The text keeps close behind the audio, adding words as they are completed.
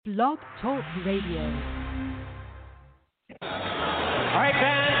Blog Talk Radio. All right,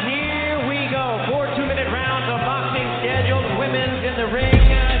 fans, here we go. 4 2-minute rounds of boxing scheduled. Women's in the ring.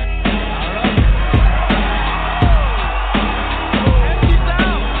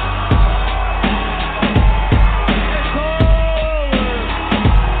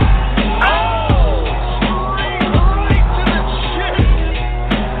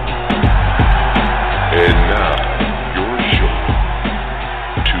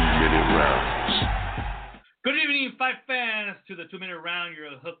 To the 2-minute round,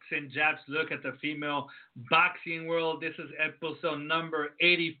 your hooks and jabs look at the female boxing world. This is episode number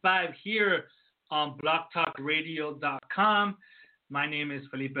 85 here on BlogTalkRadio.com. My name is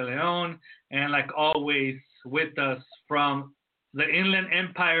Felipe Leon, and like always, with us from the Inland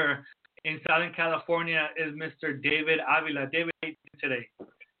Empire in Southern California is Mr. David Avila. David, how are you today?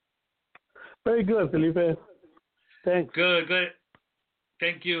 Very good, Felipe. Thanks. Good.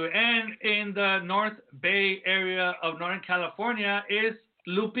 Thank you. And in the North Bay area of Northern California is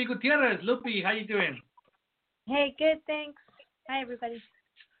Lupi Gutierrez. Lupi, how you doing? Hey, good, thanks. Hi, everybody.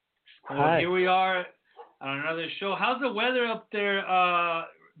 Well, here we are on another show. How's the weather up there,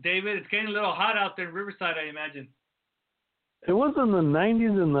 David? It's getting a little hot out there in Riverside, I imagine. It was in the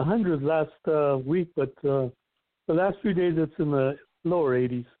 90s and the 100s last week, but the last few days it's in the lower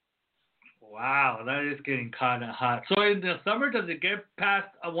 80s. Wow, that is getting kind of hot. So in the summer, does it get past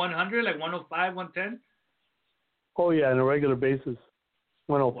 100, like 105, 110? Oh, yeah, on a regular basis.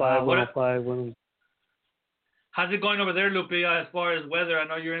 105, wow, 105, 105. How's it going over there, Lupi, as far as weather? I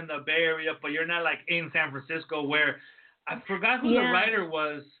know you're in the Bay Area, but you're not like in San Francisco where I forgot who the writer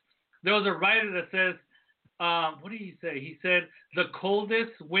was. There was a writer that says, what did he say? He said, the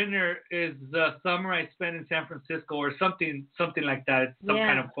coldest winter is the summer I spent in San Francisco or something like that. It's some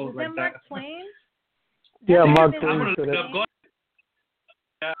kind of quote like that. Mark Twain? Yeah, Mark I'm Twain. going to look it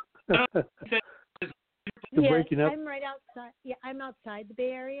up. You're breaking up. I'm right outside. Yeah, I'm outside the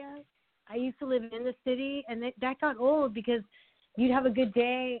Bay Area. I used to live in the city, and that got old because you'd have a good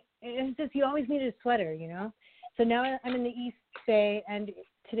day. It's just you always needed a sweater, you know? So now I'm in the East Bay, and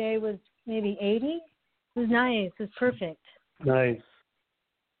today was maybe 80. It was nice. It was perfect. Nice.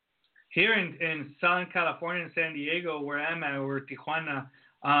 Here in Southern California, in San Diego, where I'm at, or Tijuana,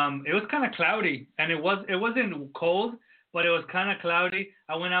 it was kind of cloudy, and it wasn't cold, but it was kind of cloudy.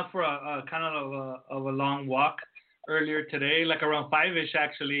 I went out for a kind of a long walk earlier today, like around 5-ish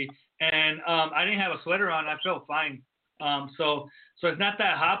actually, and I didn't have a sweater on. I felt fine. So it's not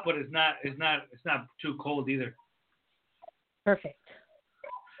that hot, but it's not too cold either. Perfect.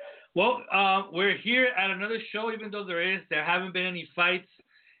 Well, we're here at another show, even though there haven't been any fights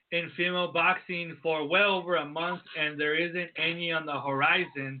in female boxing for well over a month, and there isn't any on the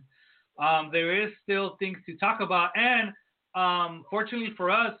horizon. There is still things to talk about, and fortunately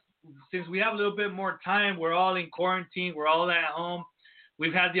for us, since we have a little bit more time, we're all in quarantine, we're all at home,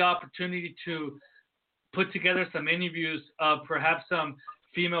 we've had the opportunity to put together some interviews of perhaps some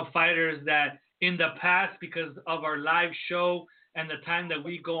female fighters that in the past, because of our live show and the time that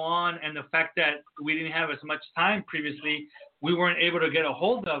we go on and the fact that we didn't have as much time previously, we weren't able to get a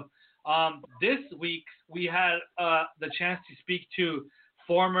hold of. This week, we had the chance to speak to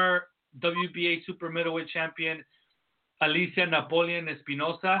former WBA super middleweight champion Alicia Napoleon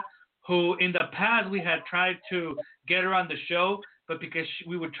Espinosa, who in the past we had tried to get her on the show, but because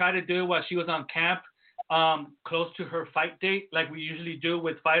we would try to do it while she was on camp, close to her fight date, like we usually do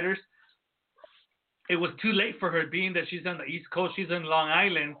with fighters, it was too late for her, being that she's on the East Coast, she's in Long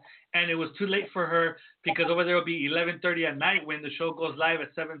Island, and it was too late for her because over there it'll be 11:30 at night when the show goes live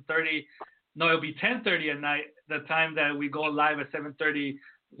at 7:30. No, it'll be 10:30 at night, the time that we go live at 7:30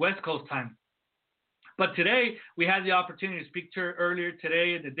 West Coast time. But today, we had the opportunity to speak to her earlier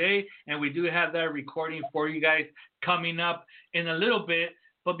today in the day, and we do have that recording for you guys coming up in a little bit.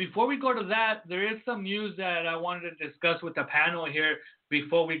 But before we go to that, there is some news that I wanted to discuss with the panel here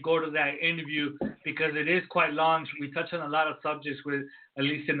before we go to that interview, because it is quite long. We touch on a lot of subjects with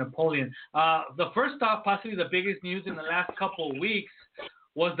Alicia Napoleon. The first off, possibly the biggest news in the last couple of weeks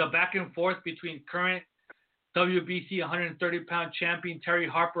was the back and forth between current WBC 130-pound champion Terry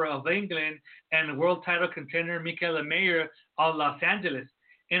Harper of England and world title contender Mikaela Mayer of Los Angeles.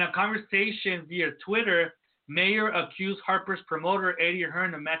 In a conversation via Twitter, Mayer accused Harper's promoter Eddie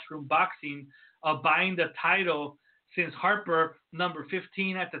Hearn of Matchroom Boxing of buying the title since Harper, number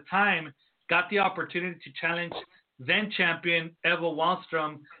 15 at the time, got the opportunity to challenge then champion Eva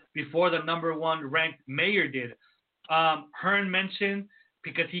Wallstrom before the number 1 ranked Mayer did. Hearn mentioned,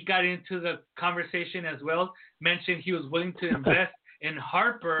 because he got into the conversation as well, mentioned he was willing to invest in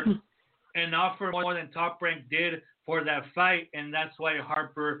Harper and offer more than Top Rank did for for that fight, and that's why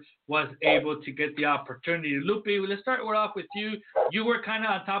Harper was able to get the opportunity. Lupe, let's start off with you. You were kind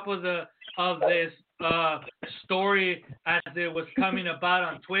of on top of this story as it was coming about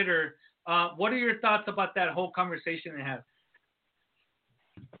on Twitter. What are your thoughts about that whole conversation they had?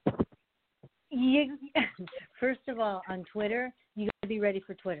 First of all, on Twitter, you got to be ready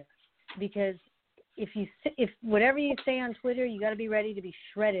for Twitter, because if whatever you say on Twitter, you got to be ready to be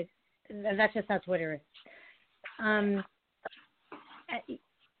shredded. That's just how Twitter is.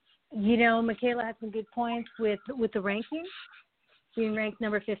 Michaela had some good points with the rankings, being ranked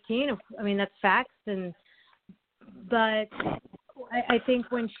number 15. I mean, that's facts. But I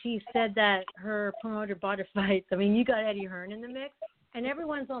think when she said that her promoter bought her fights, I mean, you got Eddie Hearn in the mix, and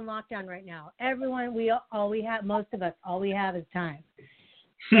everyone's on lockdown right now. Everyone, most of us, all we have is time.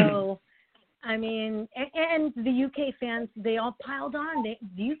 So, I mean, and the UK fans, they all piled on.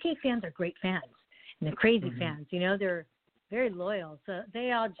 The UK fans are great fans, and they're crazy fans. They're very loyal. So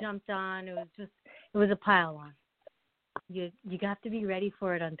they all jumped on. It was a pile on. You got to be ready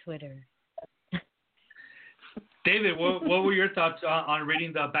for it on Twitter. David, what were your thoughts on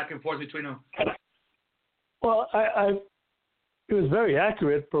reading the back and forth between them? Well, it was very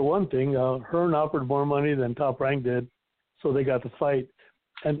accurate for one thing. Hearn offered more money than Top Rank did, so they got the fight.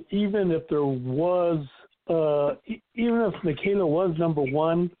 And even if there was, even if Michaela was number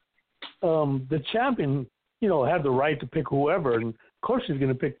one, the champion, had the right to pick whoever, and of course she's going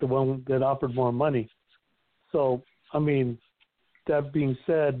to pick the one that offered more money. So, I mean, that being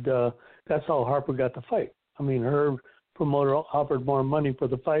said, that's how Harper got the fight. I mean, her promoter offered more money for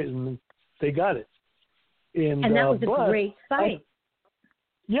the fight, and they got it. And that was a great fight.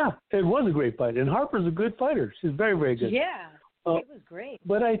 Yeah, it was a great fight. And Harper's a good fighter. She's very, very good. Yeah, it was great.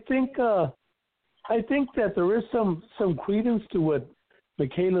 But I think that there is some credence to what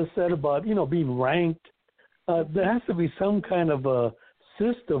Michaela said about, being ranked. There has to be some kind of a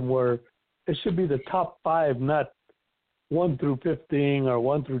system where it should be the top 5, not 1 through 15 or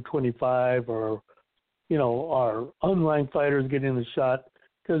 1 through 25 or, our unranked fighters getting the shot.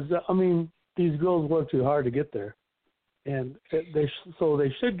 Because, I mean, these girls work too hard to get there. And they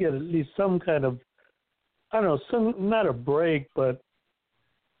should get at least some kind of, I don't know, not a break, but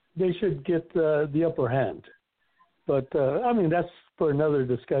they should get the upper hand. But, I mean, that's for another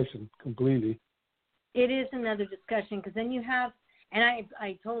discussion completely. It is another discussion, because then you have, and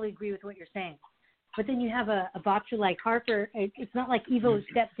I totally agree with what you're saying, but then you have a boxer like Harper. It's not like Evo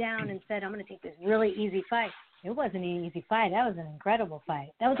stepped down and said, I'm going to take this really easy fight. It wasn't an easy fight. That was an incredible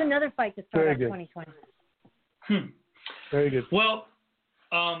fight. That was another fight to start out 2020. Very good. Well,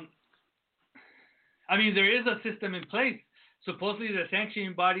 I mean, there is a system in place. Supposedly the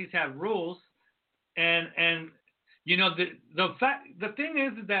sanctioning bodies have rules, and the thing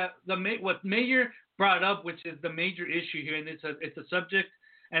is that what Mayer brought up, which is the major issue here, and it's a subject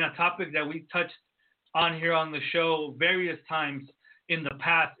and a topic that we touched on here on the show various times in the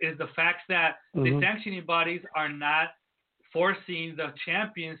past, is the fact that the sanctioning bodies are not forcing the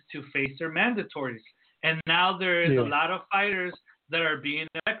champions to face their mandatories. And now there is a lot of fighters that are being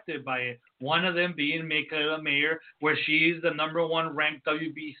affected by it. One of them being Michaela Mayer, where she is the number 1 ranked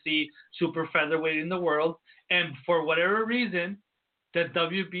WBC super featherweight in the world. And for whatever reason, the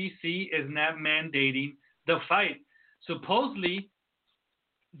WBC is not mandating the fight. Supposedly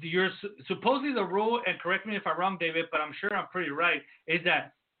the rule, and correct me if I'm wrong, David, but I'm sure I'm pretty right, is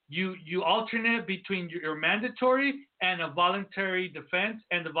that you alternate between your mandatory and a voluntary defense,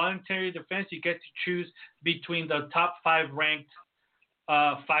 and the voluntary defense you get to choose between the top 5 ranked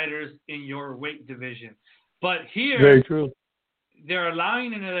fighters in your weight division. But here, very true, they're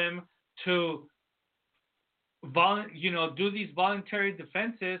allowing them to do these voluntary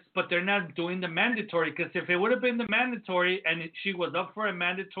defenses, but they're not doing the mandatory, because if it would have been the mandatory and she was up for a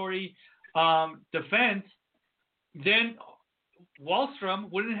mandatory defense, then Wallstrom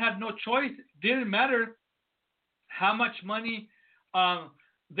wouldn't have no choice. Didn't matter how much money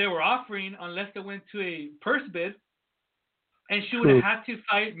they were offering unless they went to a purse bid, and she would have had to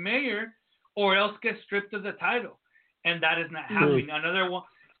fight Mayer or else get stripped of the title, and that is not happening.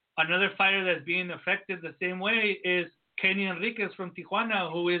 Another fighter that's being affected the same way is Kenny Enriquez from Tijuana,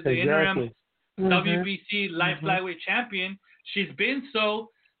 who is the interim WBC light flyweight champion. She's been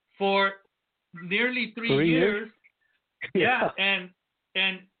so for nearly 3 years. Yeah, and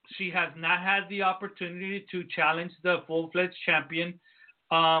she has not had the opportunity to challenge the full-fledged champion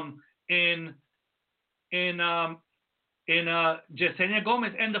in Yesenia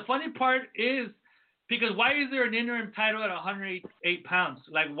Gomez. And the funny part is, because why is there an interim title at 108 pounds?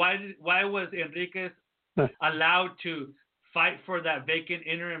 Like, why was Enriquez allowed to fight for that vacant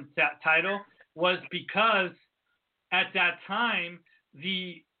interim title? Was because at that time,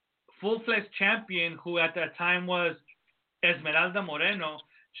 the full-fledged champion, who at that time was Esmeralda Moreno,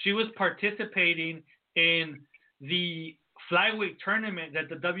 she was participating in the flyweight tournament that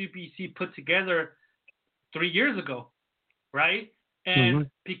the WBC put together 3 years ago, right? And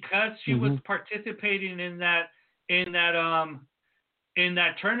because she was participating in that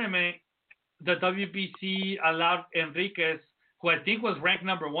tournament, the WBC allowed Enriquez, who I think was ranked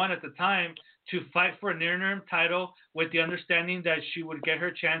number 1 at the time, to fight for an interim title with the understanding that she would get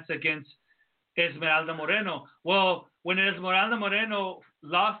her chance against Esmeralda Moreno. Well, when Esmeralda Moreno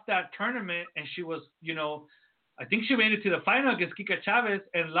lost that tournament and she was, I think she made it to the final against Kika Chavez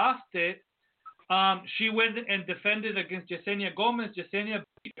and lost it, she went and defended against Yesenia Gomez. Yesenia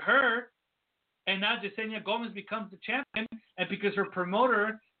beat her, and now Yesenia Gomez becomes the champion. And because her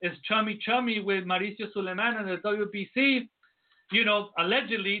promoter is chummy with Mauricio Suleiman and the WBC,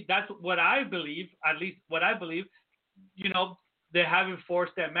 allegedly, that's what I believe, at least what I believe, they have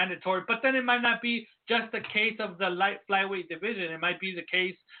enforced that mandatory. But then it might not be just the case of the light flyweight division. It might be the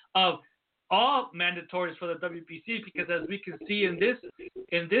case of all mandatories for the WBC, because as we can see in this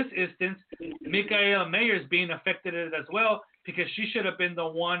instance, Mikaela Mayer is being affected as well, because she should have been the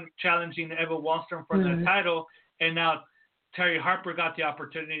one challenging Eva Wallstrom for the title, and now Terry Harper got the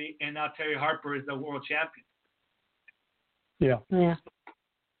opportunity, and now Terry Harper is the world champion. Yeah.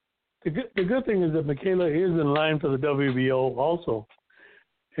 The good thing is that Mikaela is in line for the WBO also.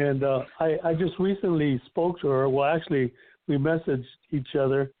 And I just recently spoke to her. Well, actually, we messaged each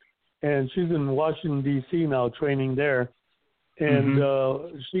other, and she's in Washington, D.C. now training there. And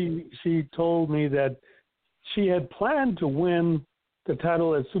she told me that she had planned to win the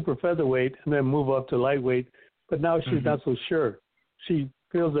title at super featherweight and then move up to lightweight, but now she's not so sure. She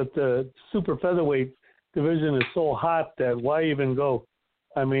feels that the super featherweight division is so hot that why even go?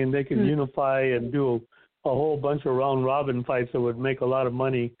 I mean, they can unify and do a whole bunch of round robin fights that would make a lot of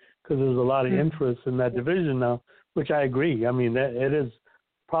money, because there's a lot of interest in that division now, which I agree. I mean, it is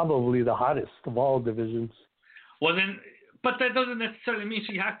probably the hottest of all divisions. Well, then, but that doesn't necessarily mean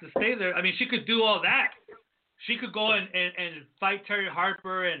she has to stay there. I mean, she could do all that. She could go and fight Terry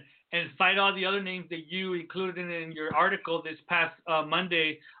Harper and fight all the other names that you included in your article this past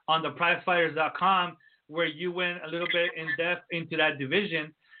Monday on the PrizeFighters.com, where you went a little bit in depth into that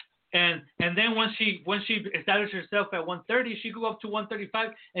division. And then once she established herself at 130, she could go up to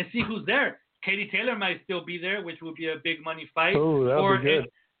 135 and see who's there. Katie Taylor might still be there, which would be a big money fight. Oh, that would be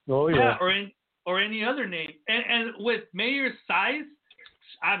good. Or any other name. And with Mayer's size,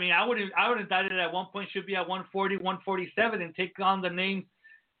 I mean, I would have thought it at one point should be at 140, 147 and take on the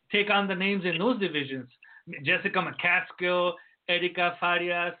names in those divisions. Jessica McCaskill, Erika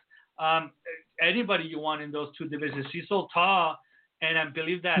Farias, anybody you want in those two divisions. She's so tall, and I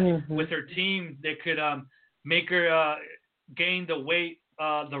believe that with her team, they could make her gain the weight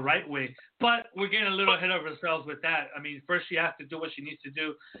the right way. But we're getting a little ahead of ourselves with that. I mean, first she has to do what she needs to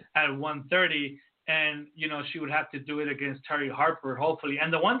do at 130, and she would have to do it against Terry Harper, hopefully.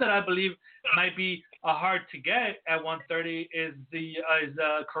 And the one that I believe might be hard to get at 130 is the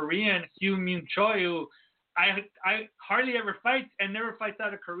Korean Hugh Min Choi, who I hardly ever fights and never fights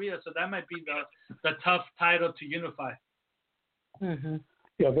out of Korea, so that might be the tough title to unify.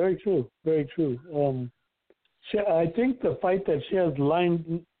 Yeah, very true. Very true. I think the fight that she has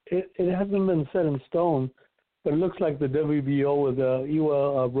lined, it hasn't been set in stone, but it looks like the WBO with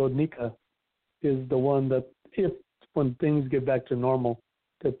Iwa Rodnicka is the one that, when things get back to normal,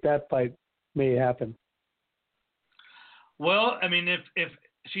 that fight may happen. Well, I mean, if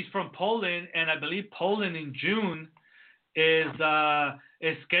she's from Poland, and I believe Poland in June is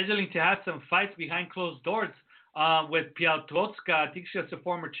scheduling to have some fights behind closed doors with Piałtowska. I think she's a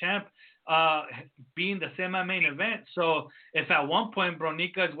former champ, being the semi-main event. So if at one point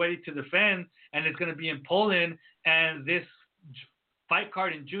Bronicka is ready to defend and it's going to be in Poland, and this fight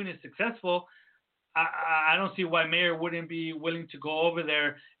card in June is successful, I don't see why Mayer wouldn't be willing to go over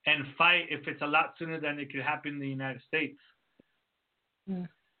there and fight if it's a lot sooner than it could happen in the United States.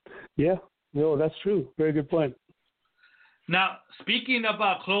 Yeah, no, that's true. Very good point. Now, speaking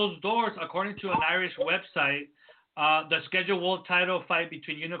about closed doors, according to an Irish website, the scheduled world title fight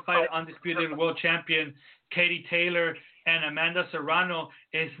between unified undisputed world champion Katie Taylor and Amanda Serrano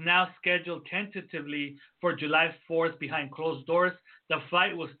is now scheduled tentatively for July 4th behind closed doors. The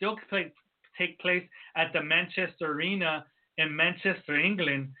fight will still take place at the Manchester Arena in Manchester,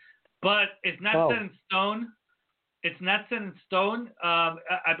 England, but it's not set in stone. It's not set in stone.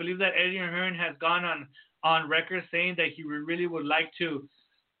 I believe that Eddie Hearn has gone on record saying that he really would like to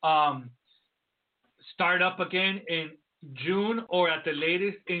start up again in June or at the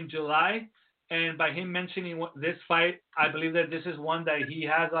latest in July. and by him mentioning this fight, I believe that this is one that he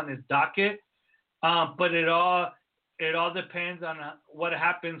has on his docket. But it all depends on what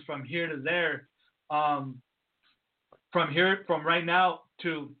happens from here to there. From right now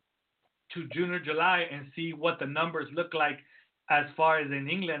to June or July, and see what the numbers look like as far as in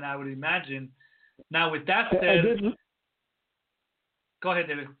England, I would imagine. Now, with that said, go ahead,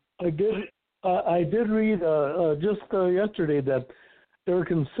 David. I did read just yesterday that they were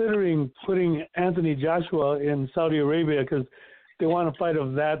considering putting Anthony Joshua in Saudi Arabia because they want a fight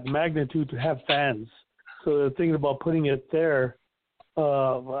of that magnitude to have fans. So they're thinking about putting it there.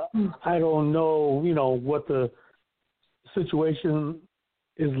 I don't know, what the situation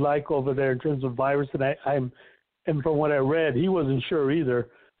is like over there in terms of virus, and from what I read, he wasn't sure either.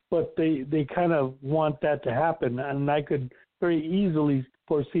 But they kind of want that to happen, and I could very easily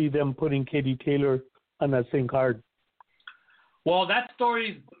foresee them putting Katie Taylor on that same card. Well, that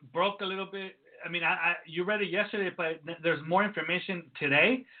story broke a little bit. I mean, you read it yesterday, but there's more information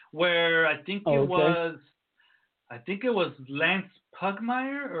today where I think it was Lance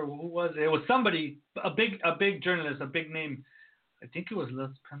Pugmire, or who was it? It was somebody, a big journalist, a big name. I think it was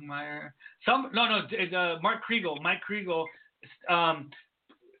Lance Pugmire. Mike Kriegel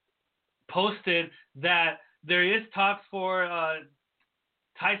posted that there is talks for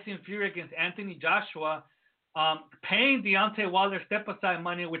Tyson Fury against Anthony Joshua, paying Deontay Wilder step-aside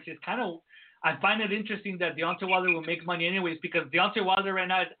money, which is kind of, I find it interesting that Deontay Wilder will make money anyways, because Deontay Wilder right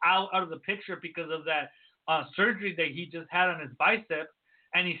now is out of the picture because of that surgery that he just had on his bicep,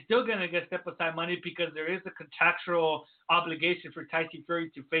 and he's still going to get step-aside money because there is a contractual obligation for Tyson Fury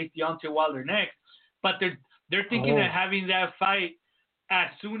to face Deontay Wilder next. But they're thinking of having that fight as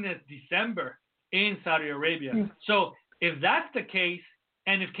soon as December in Saudi Arabia. Mm. So if that's the case,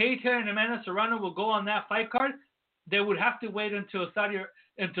 and if Katie Taylor and Amanda Serrano will go on that fight card, they would have to wait until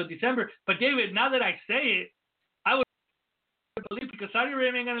December. But David, now that I say it, I would believe, because Saudi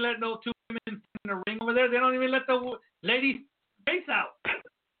Arabia ain't gonna let no two women in the ring over there. They don't even let the ladies face out.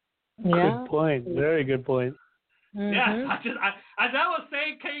 Yeah. Good point. Very good point. Mm-hmm. Yeah, as I was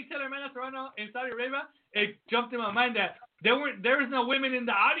saying, Katie Taylor and Amanda Serrano in Saudi Arabia, it jumped in my mind that there is no women in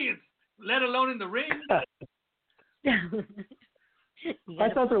the audience, let alone in the ring. I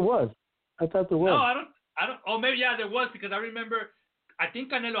thought there was. No, I don't. Oh, maybe there was, because I remember. I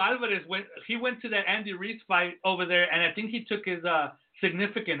think Canelo Alvarez went to that Andy Ruiz fight over there, and I think he took his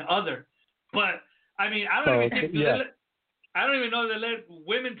significant other. But I mean, I don't even know if they let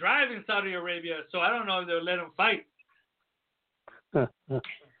women drive in Saudi Arabia, so I don't know if they'll let them fight.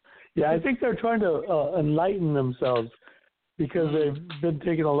 Yeah, I think they're trying to enlighten themselves, because they've been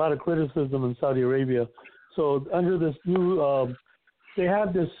taking a lot of criticism in Saudi Arabia. So under this new, they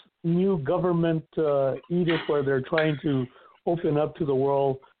have this new government edict where they're trying to open up to the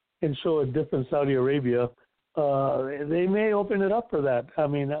world and show a different Saudi Arabia. They may open it up for that. I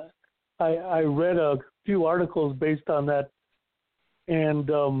mean, I read a few articles based on that, and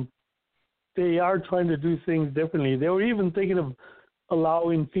they are trying to do things differently. They were even thinking of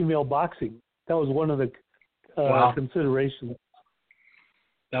allowing female boxing. That was one of the considerations.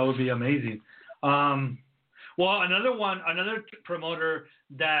 That would be amazing. Well, another promoter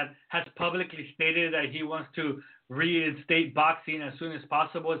that has publicly stated that he wants to reinstate boxing as soon as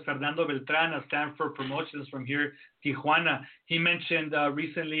possible is Fernando Beltran of Stanford Promotions from here, Tijuana. He mentioned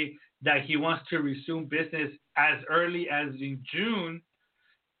recently that he wants to resume business as early as in June,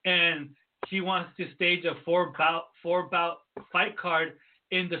 and he wants to stage a four bout fight card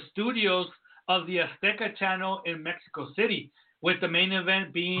in the studios of the Azteca channel in Mexico City, with the main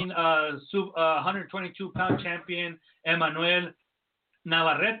event being 122-pound champion Emmanuel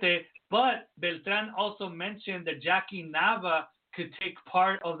Navarrete. But Beltran also mentioned that Jackie Nava could take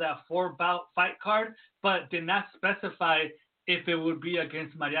part of that four-bout fight card, but did not specify if it would be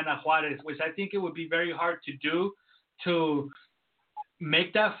against Mariana Juarez, which I think it would be very hard to do, to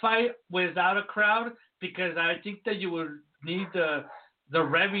make that fight without a crowd, because I think that you would need the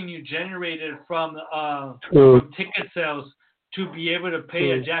revenue generated from ticket sales to be able to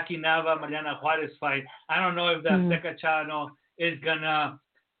pay a Jackie Nava Mariana Juarez fight. I don't know if the Azteca channel is gonna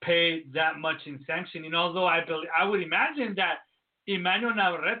pay that much in sanctioning. Although I would imagine that Emmanuel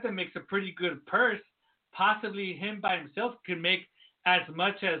Navarrete makes a pretty good purse. Possibly him by himself could make as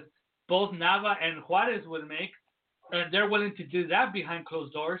much as both Nava and Juarez would make, and they're willing to do that behind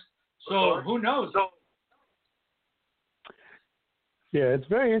closed doors. So who knows? Yeah, it's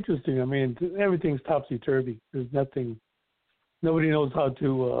very interesting. I mean, everything's topsy-turvy. There's nothing. Nobody knows how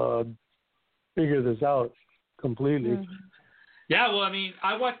to figure this out completely. Mm-hmm. Yeah, well, I mean,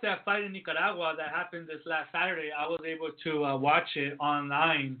 I watched that fight in Nicaragua that happened this last Saturday. I was able to watch it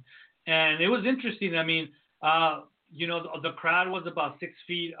online, and it was interesting. I mean, the crowd was about 6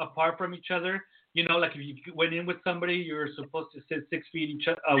 feet apart from each other. Like if you went in with somebody, you were supposed to sit 6 feet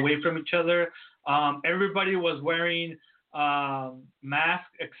away from each other. Everybody was wearing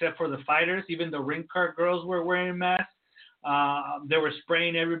masks except for the fighters. Even the ring card girls were wearing masks. They were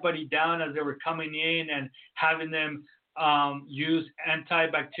spraying everybody down as they were coming in and having them use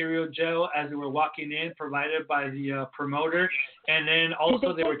antibacterial gel as they were walking in, provided by the promoter. And then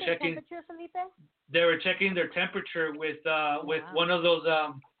also they were checking. They were checking their temperature with one of those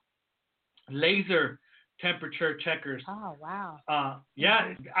laser temperature checkers. Oh wow.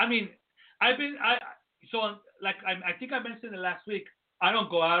 Yeah, I mean, I think I mentioned it last week. I don't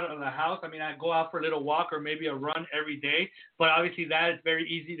go out of the house. I mean, I go out for a little walk or maybe a run every day. But obviously, that is very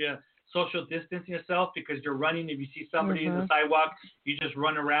easy to social distance yourself because you're running. If you see somebody in the sidewalk, you just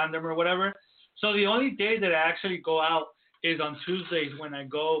run around them or whatever. So the only day that I actually go out is on Tuesdays when I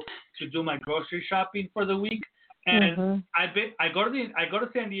go to do my grocery shopping for the week. And I go to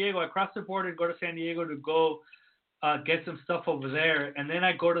San Diego. I cross the border and go to San Diego to go get some stuff over there, and then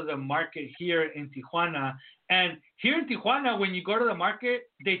I go to the market here in Tijuana. And here in Tijuana, when you go to the market,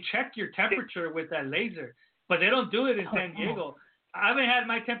 they check your temperature with that laser, but they don't do it in San Diego. I haven't had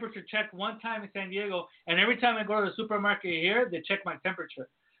my temperature checked one time in San Diego, and every time I go to the supermarket here, they check my temperature.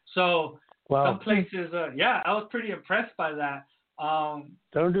 So some places, I was pretty impressed by that.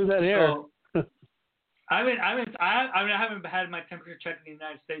 Don't do that here. So, I haven't had my temperature checked in the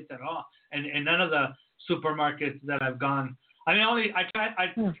United States at all, and none of the supermarkets that I've gone. I mean,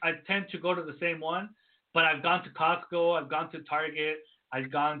 I tend to go to the same one, but I've gone to Costco, I've gone to Target,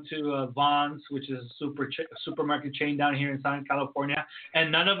 I've gone to Vons, which is a supermarket chain down here in Southern California, and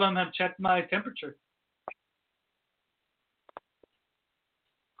none of them have checked my temperature.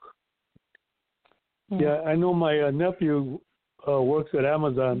 Yeah, I know my nephew works at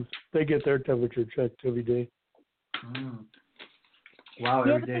Amazon. They get their temperature checked every day. Wow,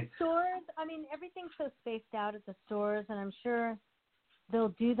 every day. The stores, I mean, everything's so spaced out at the stores, and I'm sure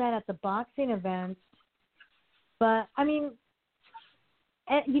they'll do that at the boxing events. But, I mean,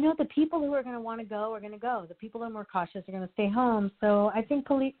 the people who are going to want to go are going to go. The people who are more cautious are going to stay home. So I think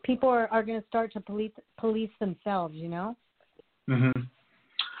people are going to start to police themselves, Mm-hmm.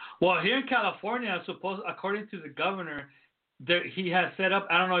 Well, here in California, according to the governor, he has set up,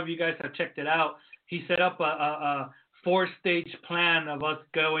 I don't know if you guys have checked it out, he set up a 4-stage plan of us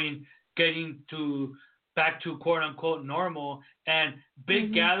getting back to quote unquote normal, and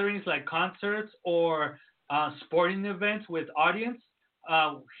big gatherings like concerts or sporting events with audience.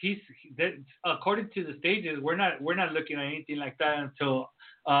 According to the stages, we're not looking at anything like that until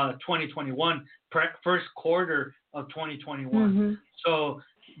 2021, first quarter of 2021. So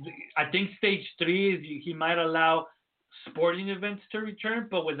I think stage 3 is he might allow sporting events to return,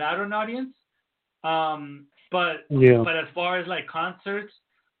 but without an audience. But as far as like concerts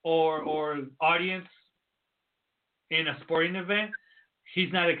or audience in a sporting event,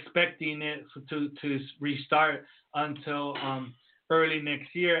 he's not expecting it to restart until early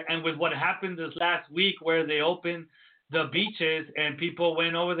next year. And with what happened this last week, where they opened the beaches and people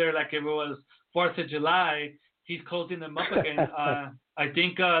went over there like if it was 4th of July, he's closing them up again. I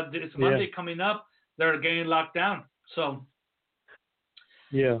think this Monday coming up, they're getting locked down. So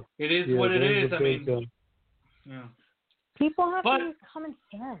it is what it is. I mean, people have to use common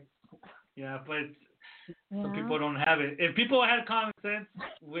sense. Yeah, but some people don't have it. If people had common sense,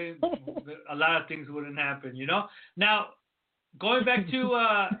 a lot of things wouldn't happen. Now, going back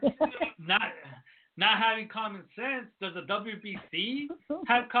to not having common sense, does the WBC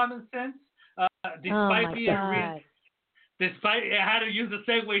have common sense? Despite despite I had to use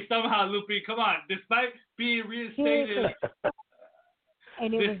the segue somehow, Lupe. Come on. Despite being reinstated,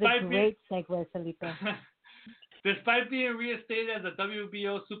 and it was a great segue, Felipe. Despite being reinstated as the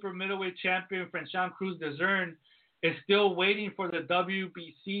WBO super middleweight champion, Franchon Crews-Dezurn is still waiting for the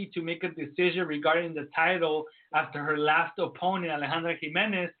WBC to make a decision regarding the title after her last opponent, Alejandra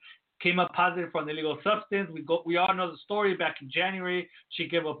Jimenez, came up positive for an illegal substance. We all know the story. Back in January, she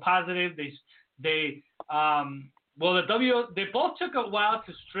gave a positive. They both took a while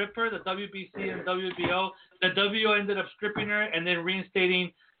to strip her, the WBC and WBO. The WBO ended up stripping her and then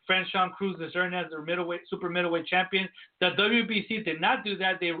reinstating Franchon Crews-Dezurn as their super middleweight champion. The WBC did not do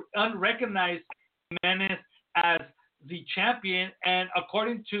that. They unrecognized Jimenez as the champion, and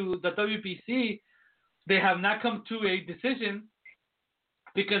according to the WBC, they have not come to a decision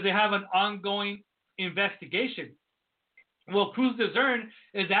because they have an ongoing investigation. Well, Crews-Dezurn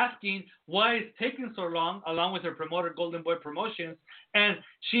is asking why it's taking so long, along with her promoter, Golden Boy Promotions, and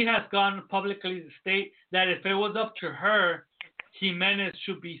she has gone publicly to state that if it was up to her, Jimenez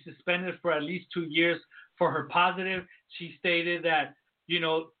should be suspended for at least 2 years for her positive. She stated that,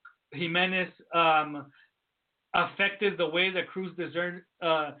 Jimenez affected the way that Cruz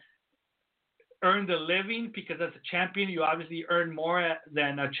earned a living, because as a champion, you obviously earn more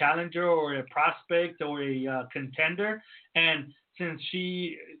than a challenger or a prospect or a contender. And since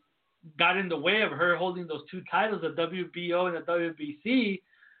she got in the way of her holding those two titles, the WBO and the WBC,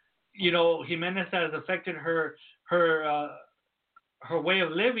 Jimenez has affected her way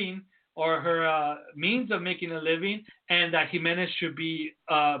of living or her means of making a living, and that Jimenez should be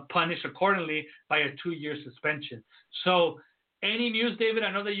punished accordingly by a 2-year suspension. So, any news, David?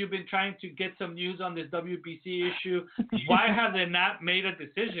 I know that you've been trying to get some news on this WBC issue. Why have they not made a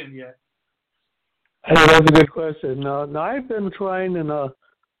decision yet? That's a good question. No, I've been trying, and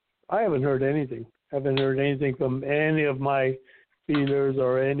I haven't heard anything. I haven't heard anything from any of my feelers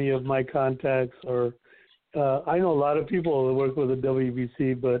or any of my contacts. Or I know a lot of people that work with the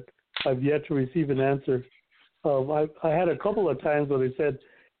WBC, but I've yet to receive an answer. I had a couple of times where they said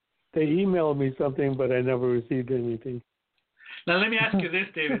they emailed me something, but I never received anything. Now, let me ask you this,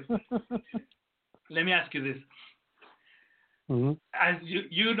 David. Let me ask you this. Mm-hmm. As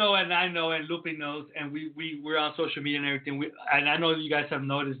you know, and I know, and Lupe knows, and we're on social media and everything, and I know you guys have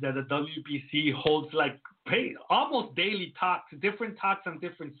noticed that the WBC holds like almost daily talks, different talks on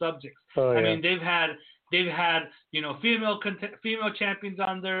different subjects. Oh, yeah. I mean, they've had female champions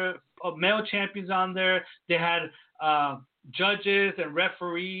on there, male champions on there. They had judges and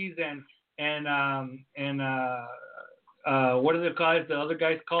referees and what are the other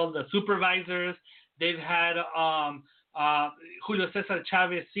guys called? The supervisors. They've had Julio Cesar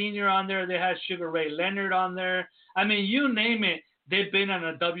Chavez Sr. on there. They had Sugar Ray Leonard on there. I mean, you name it, they've been on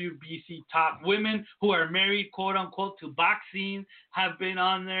a WBC talk. Women who are married, quote unquote, to boxing have been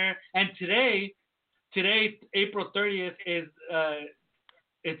on there. And today, April 30th, is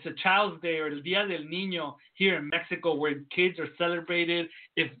it's a Child's Day, or El Día del Niño here in Mexico, where kids are celebrated.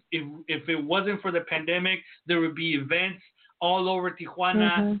 If it wasn't for the pandemic, there would be events all over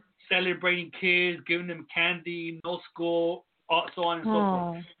Tijuana celebrating kids, giving them candy, no school, so on and so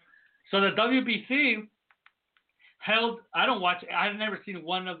forth. So the WBC held. I've never seen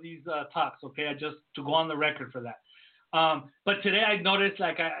one of these talks. Okay, I just to go on the record for that. But today I noticed,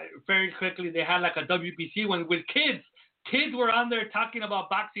 very quickly, they had like a WBC one with kids. Kids were on there talking about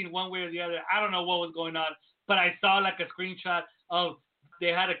boxing one way or the other. I don't know what was going on, but I saw like a screenshot of they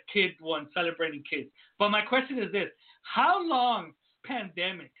had a kid one celebrating kids. But my question is this: how long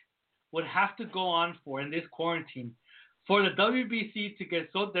pandemic would have to go on for in this quarantine for the WBC to get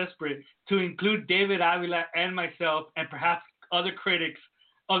so desperate to include David Avila and myself and perhaps other critics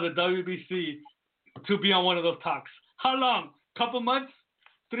of the WBC to be on one of those talks? How long? Couple months?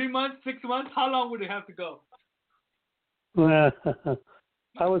 3 months? 6 months? How long would it have to go?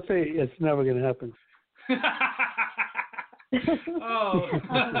 I would say it's never going to happen. Oh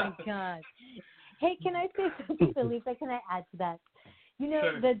my God. Hey, can I say something, Felipe? Can I add to that?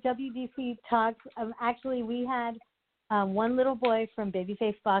 Sure. The WBC talks, actually we had one little boy from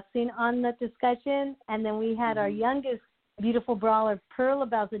Babyface Boxing on the discussion, and then we had our youngest beautiful brawler, Pearl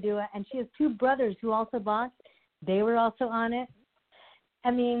Balzadua, and she has two brothers who also box. They were also on it.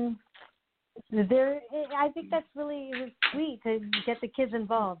 I mean, I think that's it was sweet to get the kids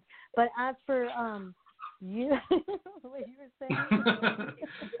involved. But as for you, what you were saying.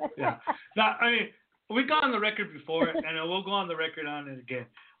 Yeah. Now, I mean, we got on the record before, and we'll go on the record on it again.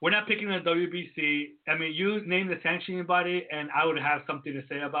 We're not picking the WBC. I mean, you name the sanctioning body, and I would have something to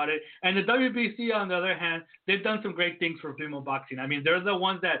say about it. And the WBC, on the other hand, they've done some great things for female boxing. I mean, they're the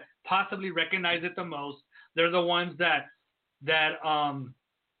ones that possibly recognize it the most. They're the ones that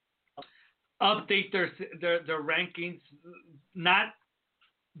update their rankings, not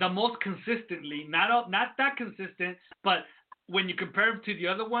the most consistently, not that consistent, but when you compare them to the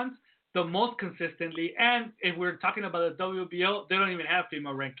other ones, the most consistently. And if we're talking about the WBO, they don't even have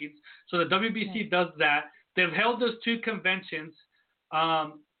female rankings. So the WBC does that. They've held those two conventions.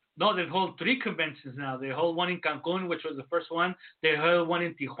 No, they've held 3 conventions now. They hold one in Cancun, which was the first one. They held one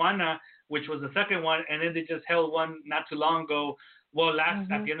in Tijuana, which was the second one. And then they just held one not too long ago. Well, at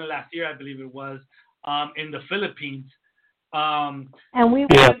the end of last year, I believe it was, in the Philippines. And we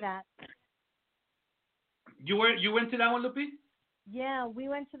went to that. You went to that one, Lupe? Yeah, we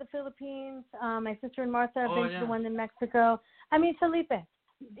went to the Philippines. My sister and Martha have been to the one in Mexico. I mean, Felipe,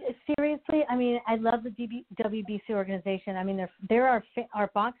 seriously, I mean, I love the WBC organization. I mean, they're our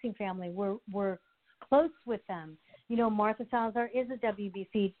boxing family. We're close with them. You know, Martha Salazar is a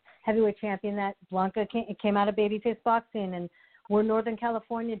WBC heavyweight champion. That Blanca came out of Babyface Boxing, and we're Northern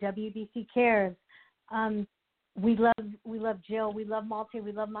California WBC Cares. we love Jill, we love Malte,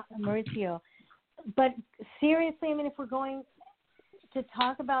 we love Mauricio. But seriously, I mean, if we're going to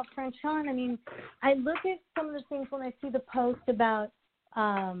talk about Franchon, I mean, I look at some of the things when I see the post about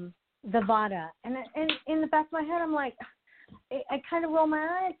the VADA, and in the back of my head, I'm like, I kind of roll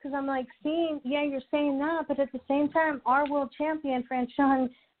my eyes because I'm like seeing, yeah, you're saying that, but at the same time, our world champion, Franchon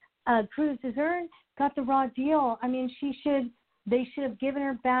Crews-Dezurn, got the raw deal. I mean, they should have given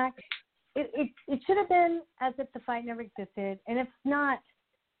her back. It should have been as if the fight never existed, and if not,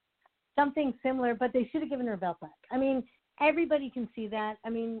 something similar, but they should have given her belt back. I mean, everybody can see that. I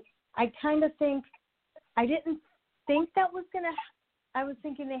mean, I kind of think, I didn't think that was going to, I was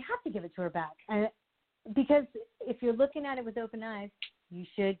thinking they have to give it to her back. Because if you're looking at it with open eyes, you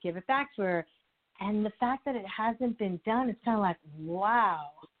should give it back to her. And the fact that it hasn't been done, it's kind of like,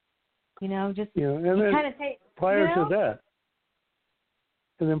 wow. You know, just and you then kind of say, prior you know? to that,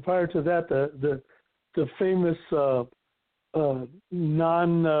 and then prior to that, the famous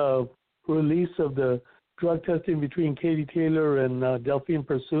non-release of the drug testing between Katie Taylor and Delphine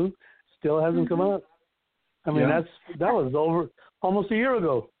Persoon still hasn't come out. I mean, that was over almost a year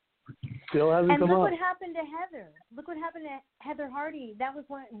ago. Still hasn't come out. And look what happened to Heather. Look what happened to Heather Hardy. That was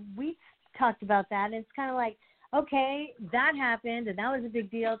when we talked about that, and it's kind of like, okay, that happened, and that was a big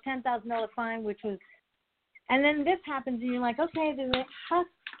deal, $10,000 fine, which was, and then this happens, and you're like, okay, then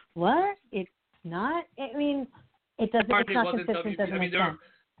what? It's not. I mean, it doesn't. It's not consistent. Doesn't make sense.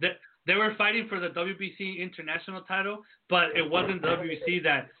 They were fighting for the WBC international title, but it wasn't the WBC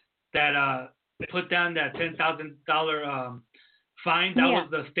that put down that $10,000 fine. That was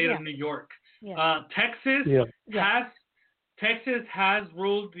the state of New York. Yeah. Texas has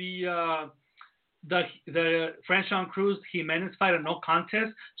ruled the Franchon Crews-Jimenez fight a no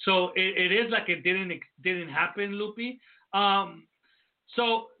contest. So it is like it didn't happen, Lupi.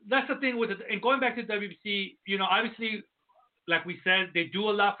 So that's the thing with it. And going back to WBC, you know, obviously, like we said, they do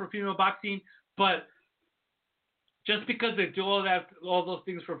a lot for female boxing, but just because they do all those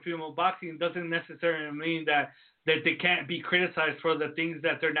things for female boxing doesn't necessarily mean that they can't be criticized for the things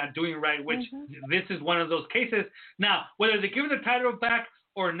that they're not doing right, which this is one of those cases. Now, whether they give the title back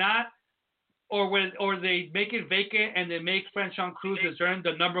or not, or they make it vacant and they make Franchon Crews-Dezurn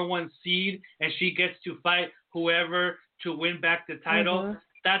the number one seed and she gets to fight whoever to win back the title,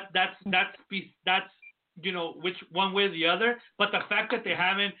 that's you know, which one way or the other. But the fact that they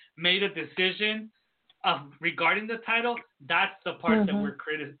haven't made a decision regarding the title, that's the part that we're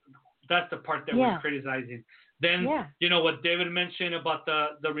we're criticizing. Then you know what David mentioned about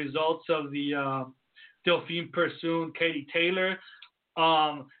the results of the Delphine Persoon, Katie Taylor.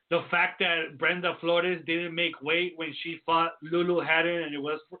 The fact that Brenda Flores didn't make weight when she fought Lulu Haddon, and it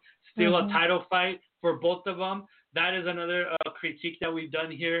was still a title fight for both of them. That is another critique that we've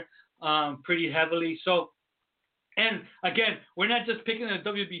done here pretty heavily. So, and again, we're not just picking the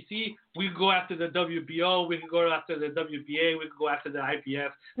WBC. We can go after the WBO. We can go after the WBA. We can go after the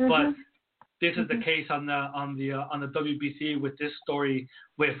IPF. But this is the case on the WBC with this story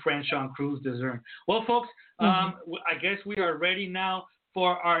with Franchon Crews-Dezurn. Well, folks, I guess we are ready now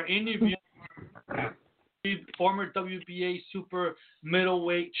for our interview. Former WBA super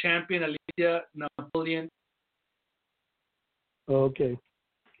middleweight champion Alicia Napoleon. Okay.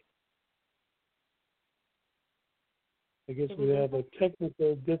 I guess we have a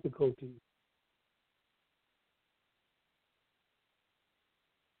technical difficulty.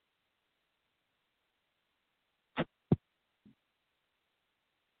 It's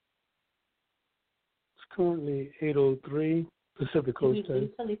currently 8:03 Pacific Coast time.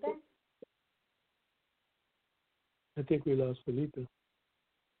 I think we lost Felipe.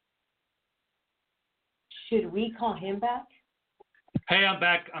 Should we call him back? Hey, I'm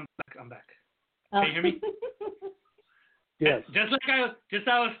back. Can you hear me? Yes. Just like I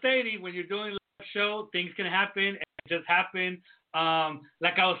was stating, when you're doing a live show, things can happen. And it just happened.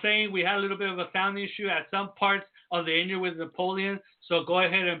 Like I was saying, we had a little bit of a sound issue at some parts of the interview with Napoleon. So go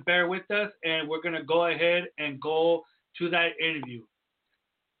ahead and bear with us, and we're going to go ahead and go to that interview.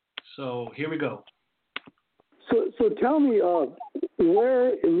 So here we go. So tell me,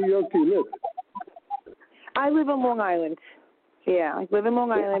 where in New York do you live? I live in Long Island. Yeah, I live in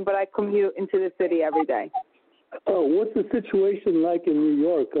Long Island, but I commute into the city every day. What's the situation like in New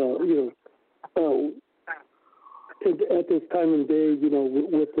York? At this time of day, you know,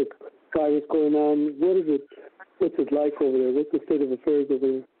 with the virus going on, what's it like over there? What's the state of affairs over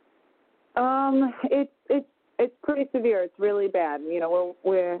there? It's pretty severe. It's really bad. You know,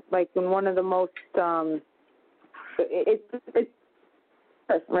 we're like in one of the most it's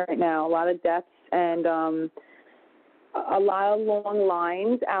right now, a lot of deaths, and a lot of long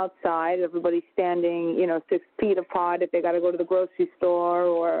lines outside. Everybody's standing, 6 feet apart if they got to go to the grocery store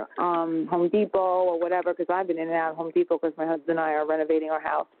or Home Depot or whatever, because I've been in and out of Home Depot because my husband and I are renovating our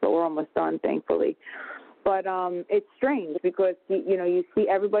house, but we're almost done, thankfully. But it's strange because, you see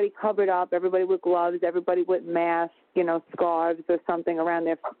everybody covered up, everybody with gloves, everybody with masks, scarves or something around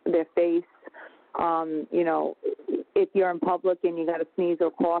their face. If you're in public and you got to sneeze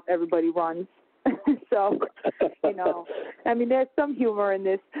or cough, everybody runs. So, there's some humor in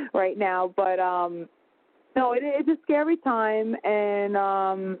this right now, but no, it's a scary time, and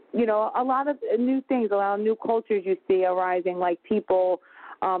a lot of new things, a lot of new cultures you see arising, like people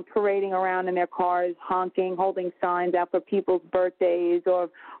parading around in their cars, honking, holding signs out for people's birthdays or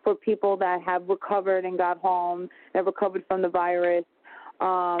for people that have recovered and got home, that recovered from the virus.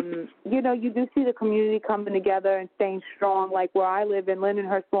 You do see the community coming together and staying strong. Like where I live in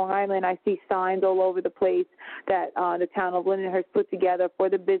Lindenhurst, Long Island, I see signs all over the place that the town of Lindenhurst put together for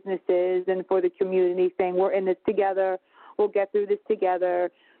the businesses and for the community, saying we're in this together, we'll get through this together.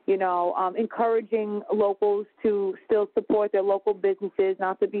 Encouraging locals to still support their local businesses,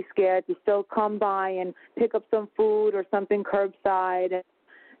 not to be scared, to still come by and pick up some food or something curbside.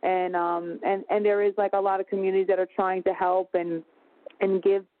 And there is like a lot of communities that are trying to help and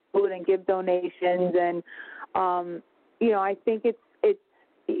give food and give donations. And, I think it's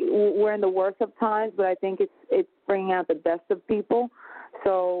we're in the worst of times, but I think it's bringing out the best of people.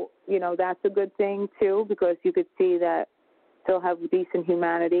 So, that's a good thing too, because you could see that still have decent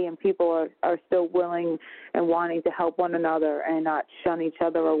humanity and people are still willing and wanting to help one another and not shun each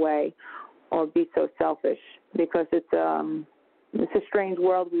other away or be so selfish, because it's a strange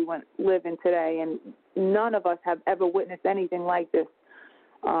world we live in today, and none of us have ever witnessed anything like this.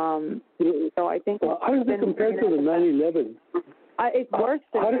 So I think how does it compare to the 9/11? It's worse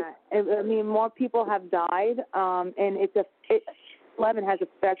than that. More people have died, and 11 has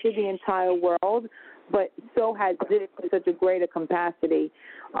affected the entire world, but so has this to such a greater capacity.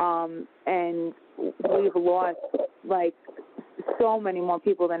 And we've lost, so many more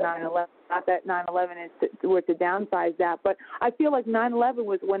people than 9/11. Not that 9/11 were to downsize that, but I feel like 9/11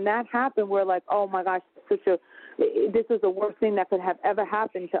 was when that happened, we're like, oh my gosh, this is the worst thing that could have ever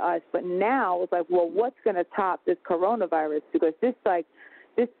happened to us. But now it's like, well, what's going to top this coronavirus? Because this has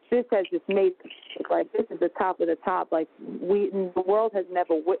just made, this is the top of the top. The world has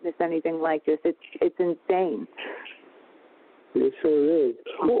never witnessed anything like this. It's insane. It sure is.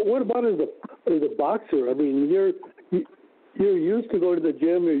 Well, what about as a boxer? You're used to going to the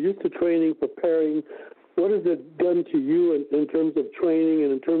gym. You're used to training, preparing. What has it done to you in terms of training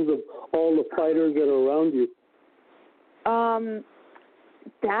and in terms of all the fighters that are around you?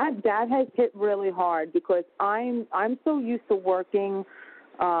 That has hit really hard, because I'm so used to working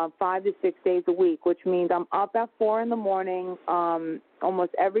 5 to 6 days a week, which means I'm up at 4 in the morning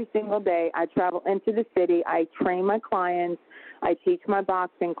almost every single day. I travel into the city. I train my clients. I teach my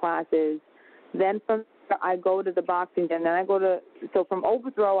boxing classes. Then from there, I go to the boxing gym. Then from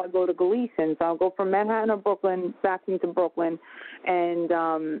Overthrow, I go to Gleason. So I'll go from Manhattan or Brooklyn back into Brooklyn, and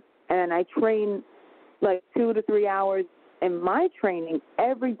I train 2 to 3 hours in my training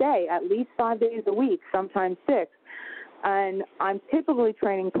every day, at least 5 days a week, sometimes 6. And I'm typically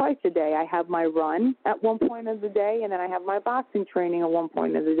training twice a day. I have my run at one point of the day, and then I have my boxing training at one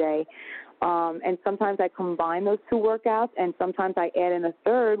point of the day. And sometimes I combine those 2 workouts, and sometimes I add in a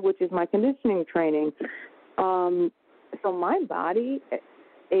third, which is my conditioning training. So my body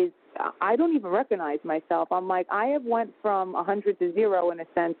is, I don't even recognize myself. I'm like, I have went from 100 to 0 in a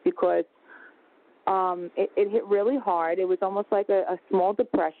sense, because it hit really hard. It was almost like a small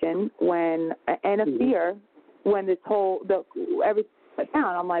depression and a fear when everything went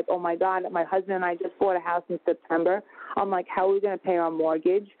down. I'm like, oh my God, my husband and I just bought a house in September. I'm like, how are we going to pay our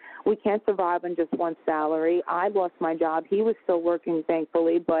mortgage? We can't survive on just one salary. I lost my job. He was still working,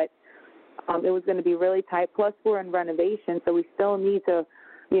 thankfully, but it was going to be really tight. Plus, we're in renovation, so we still need to,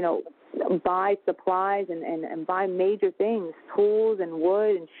 buy supplies and buy major things, tools and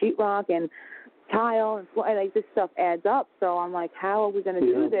wood and sheetrock and tile, and this stuff adds up. So I'm like, how are we going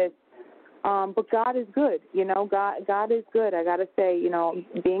to do this? But God is good, God is good. I got to say,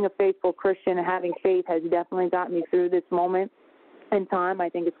 being a faithful Christian and having faith has definitely gotten me through this moment in time. I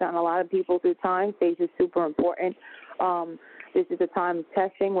think it's gotten a lot of people through time. Faith is super important. This is a time of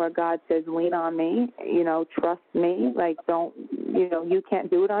testing where God says, lean on me, trust me. Don't, you can't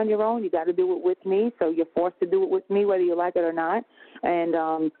do it on your own. You got to do it with me. So you're forced to do it with me, whether you like it or not. And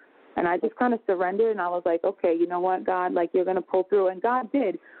I just kind of surrendered, and I was like, okay, you know what, God, you're going to pull through. And God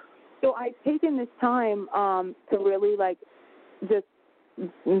did. So I've taken this time to really, just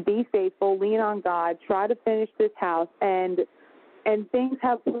be faithful, lean on God, try to finish this house, and things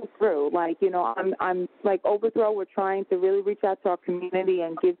have pulled through. Like, you know, I'm like Overthrow. We're trying to really reach out to our community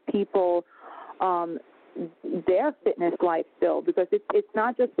and give people their fitness life still, because it's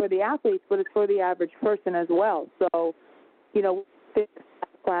not just for the athletes, but it's for the average person as well. So, you know, fitness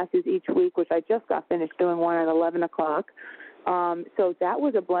classes each week, which I just got finished doing one at 11 o'clock. So that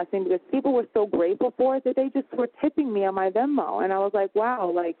was a blessing, because people were so grateful for it that they just were tipping me on my Venmo. And I was like, wow,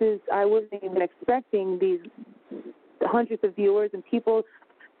 like I wasn't even expecting these hundreds of viewers and people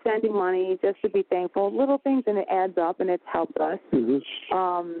sending money just to be thankful. Little things, and it adds up, and it's helped us.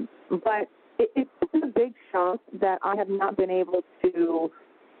 Mm-hmm. But it's a big shock that I have not been able to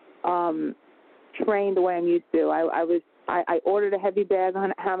train the way I'm used to. I ordered a heavy bag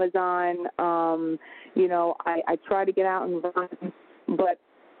on Amazon. You know, I try to get out and run, but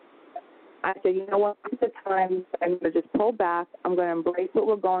I said, you know what, at the time I'm going to just pull back. I'm going to embrace what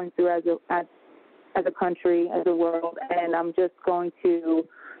we're going through as a country, as a world, and I'm just going to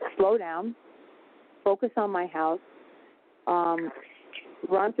slow down, focus on my house,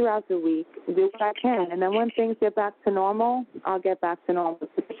 run throughout the week, do what I can, and then when things get back to normal, I'll get back to normal.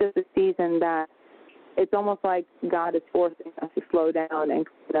 It's just a season that it's almost like God is forcing us to slow down and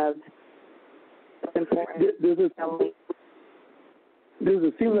kind of. It's important. Does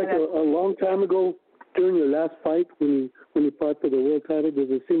it seem like a long time ago during your last fight when you fought for the world title? Does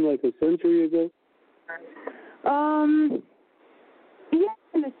it seem like a century ago? Yeah,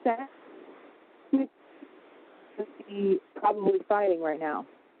 in a sense. Probably fighting right now.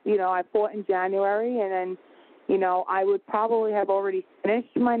 You know, I fought in January, and then, you know, I would probably have already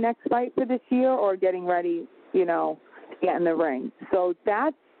finished my next fight for this year or getting ready, you know, to get in the ring. So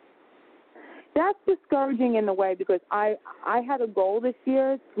that's discouraging in a way, because I had a goal this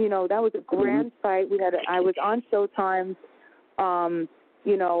year. You know, that was a grand fight. I was on Showtime.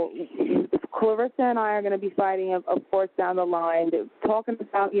 You know, Clarissa and I are going to be fighting, of course, down the line. They're talking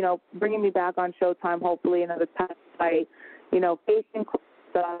about, you know, bringing me back on Showtime, hopefully, another fight. You know, facing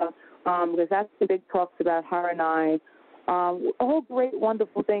Clarissa, because that's the big talks about her and I. All great,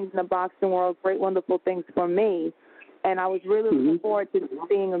 wonderful things in the boxing world, great, wonderful things for me. And I was really looking forward to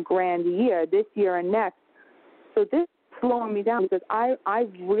seeing a grand year this year and next. So this is slowing me down, because I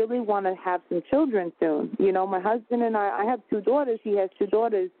really want to have some children soon. You know, my husband and I have 2 daughters. He has 2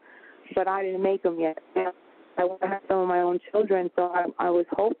 daughters, but I didn't make them yet. I want to have some of my own children, so I was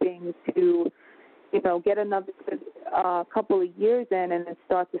hoping to, you know, get another couple of years in and then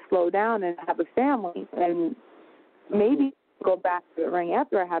start to slow down and have a family, and maybe go back to the ring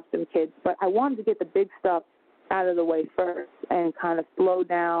after I have some kids. But I wanted to get the big stuff out of the way first and kind of slow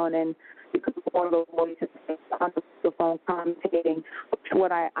down and become more of a voice on the phone commentating, which is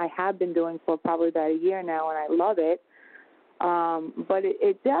what I have been doing for probably about a year now, and I love it. But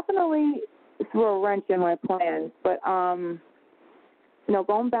it definitely threw a wrench in my plans. But, you know,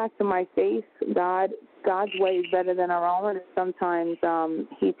 going back to my faith, God's way is better than our own, and sometimes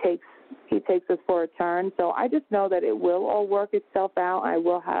He takes us for a turn. So I just know that it will all work itself out. I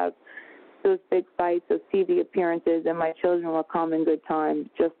will have those big fights, those TV appearances, and my children will come in good time,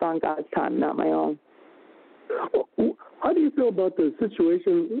 just on God's time, not my own. How do you feel about the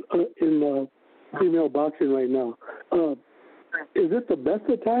situation in female boxing right now? Is it the best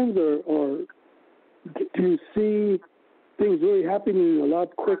of times, or do you see things really happening a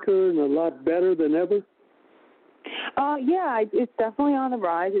lot quicker and a lot better than ever? Yeah, it's definitely on the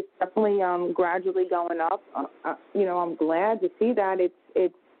rise. It's definitely gradually going up. You know, I'm glad to see that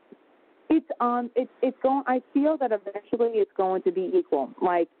it's going. I feel that eventually it's going to be equal.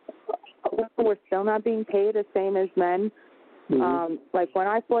 Like, we're still not being paid the same as men. Mm-hmm. Like when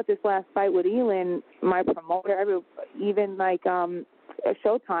I fought this last fight with Elin, my promoter, even like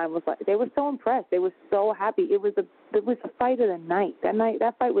Showtime was like, they were so impressed. They were so happy. It was a fight of the night.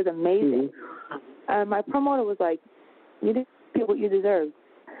 That fight was amazing. Mm-hmm. My promoter was like, you didn't get what you deserved.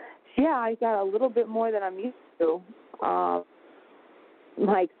 Yeah, I got a little bit more than I'm used to.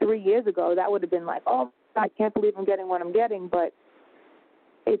 Like 3 years ago, that would have been like, oh, I can't believe I'm getting what I'm getting, but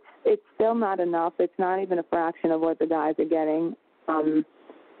it's still not enough. It's not even a fraction of what the guys are getting, and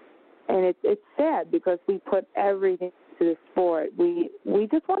it's sad, because we put everything into the sport. We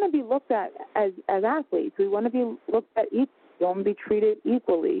just want to be looked at as athletes. We want to be looked at equally. We want to be treated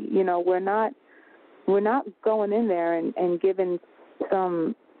equally. You know, we're not going in there and giving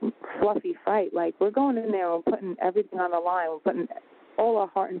some fluffy fight. Like, we're going in there and putting everything on the line. We're putting all our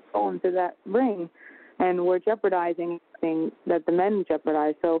heart and soul into that ring, and we're jeopardizing things that the men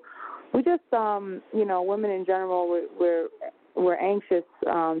jeopardize. So we just, you know, women in general, we're anxious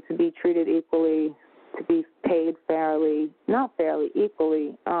to be treated equally to be paid fairly, not fairly,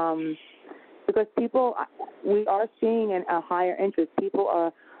 equally. Because we are seeing a higher interest.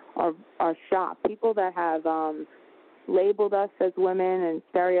 People are shocked. People that have labeled us as women and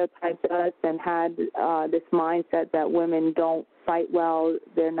stereotyped us and had this mindset that women don't fight well,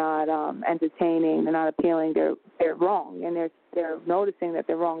 they're not entertaining, they're not appealing, they're wrong, and they're noticing that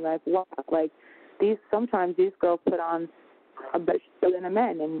they're wrong. Like sometimes these girls put on a better show than the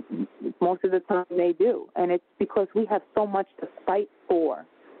men, and most of the time they do, and it's because we have so much to fight for.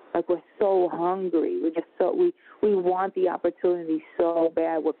 Like, we're so hungry. We want the opportunity so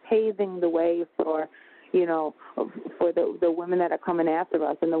bad. We're paving the way for the women that are coming after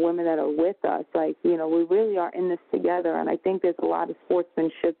us and the women that are with us. Like, we really are in this together, and I think there's a lot of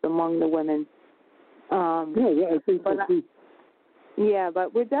sportsmanship among the women. I think so too. Yeah,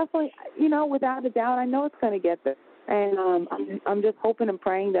 but we're definitely, without a doubt, I know it's going to get there. And I'm just hoping and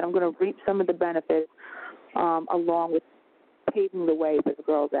praying that I'm going to reap some of the benefits along with paving the way for the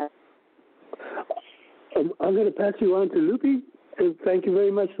girls. I'm going to pass you on to Lupe. And thank you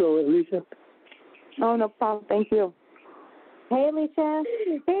very much, though, Alicia. Oh, no problem. Thank you. Hey, Alicia.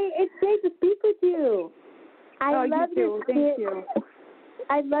 Hey, it's great to speak with you. I love your spirit. Thank you.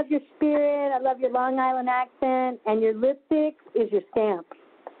 I love your spirit. I love your Long Island accent, and your lipstick is your stamp.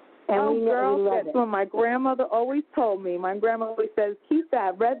 And girl, that's what my grandmother always told me. My grandma always says, keep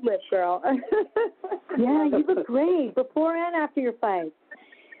that red lip, girl. Yeah, you look great before and after your fight.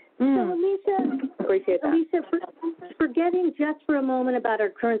 So, Alicia, appreciate that. Alicia, forgetting just for a moment about our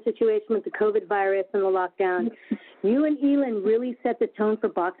current situation with the COVID virus and the lockdown, you and Elin really set the tone for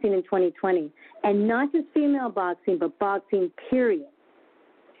boxing in 2020, and not just female boxing, but boxing, period.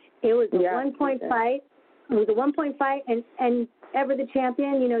 It was a one-point fight. It was a one-point fight, and Ever the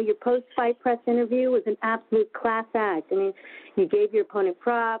Champion, your post-fight press interview was an absolute class act. I mean, you gave your opponent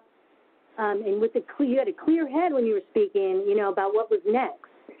props, and you had a clear head when you were speaking, about what was next.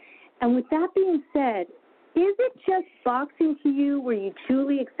 And with that being said, is it just boxing to you where you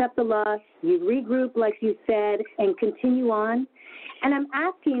truly accept the loss, you regroup like you said, and continue on? And I'm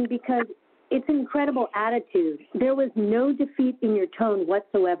asking because it's an incredible attitude. There was no defeat in your tone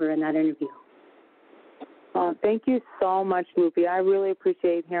whatsoever in that interview. Thank you so much, Lupe. I really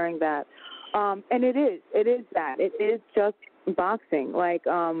appreciate hearing that. And it is that. It is just boxing. Like,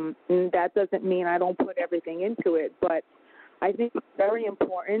 that doesn't mean I don't put everything into it, but I think it's very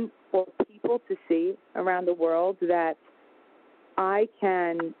important for people to see around the world that I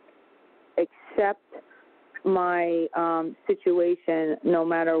can accept my situation no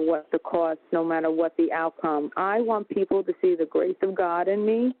matter what the cost, no matter what the outcome. I want people to see the grace of God in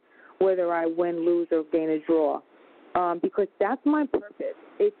me, whether I win, lose, or gain a draw, because that's my purpose.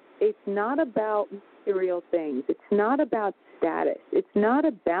 It's not about material things. It's not about status. It's not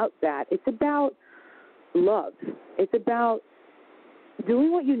about that. It's about love. It's about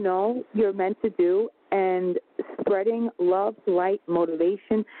doing what you know you're meant to do and spreading love, light,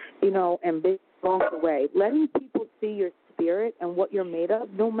 motivation, and big along the way. Letting people see your spirit and what you're made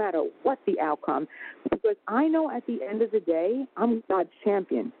of, no matter what the outcome. Because I know at the end of the day, I'm God's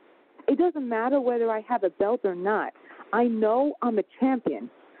champion. It doesn't matter whether I have a belt or not. I know I'm a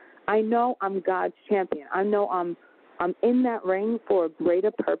champion. I know I'm God's champion. I know I'm in that ring for a greater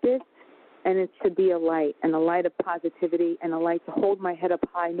purpose, and it's to be a light, and a light of positivity, and a light to hold my head up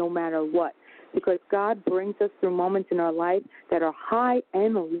high no matter what. Because God brings us through moments in our life that are high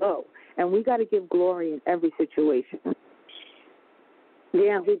and low, and we got to give glory in every situation.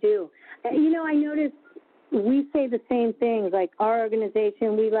 Yeah, we do. I noticed we say the same things, like our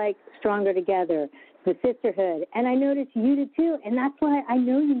organization, we like Stronger Together, the sisterhood, and I noticed you do too, and that's why I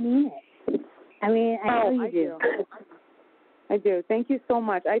know you mean it. I mean, I know you do. I do. Thank you so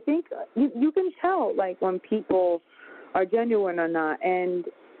much. I think you can tell, like, when people are genuine or not, and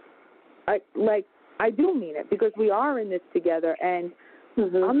I do mean it, because we are in this together, and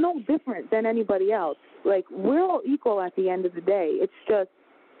I'm no different than anybody else. Like, we're all equal at the end of the day. It's just,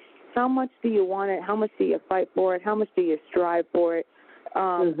 how much do you want it? How much do you fight for it? How much do you strive for it?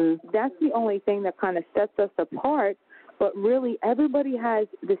 That's the only thing that kind of sets us apart. But really, everybody has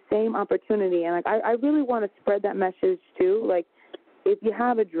the same opportunity. And, like, I really want to spread that message, too. Like, if you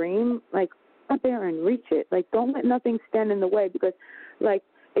have a dream, like, go out there and reach it. Like, don't let nothing stand in the way, because, like,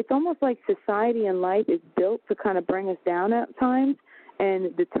 it's almost like society and life is built to kind of bring us down at times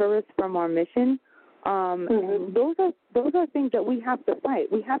and deter us from our mission. Those are things that we have to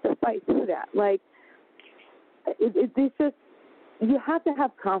fight. We have to fight through that. Like, it's just, you have to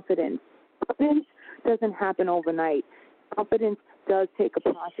have confidence. Confidence doesn't happen overnight. Confidence does take a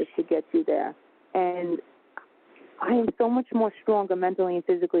process to get you there. And I am so much more stronger mentally and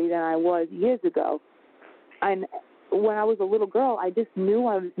physically than I was years ago. and when I was a little girl, I just knew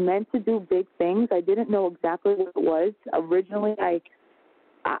I was meant to do big things. I didn't know exactly what it was. Originally,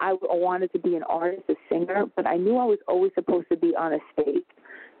 I wanted to be an artist, a singer, but I knew I was always supposed to be on a stage,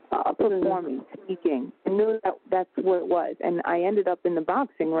 performing, speaking. I knew that's what it was. And I ended up in the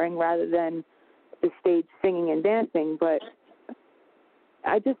boxing ring rather than the stage singing and dancing. But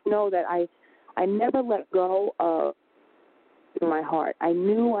I just know that I never let go of my heart. I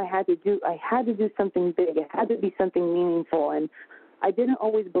knew I had to do something big. It had to be something meaningful. And I didn't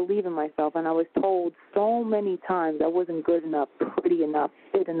always believe in myself, and I was told so many times I wasn't good enough, pretty enough,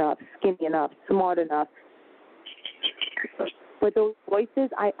 fit enough, skinny enough, smart enough. But those voices,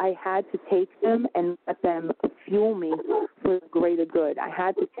 I had to take them and let them fuel me for the greater good. I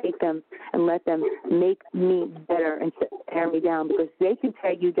had to take them and let them make me better instead of tear me down, because they can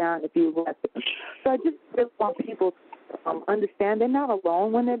tear you down if you let them. So I just really want people to understand they're not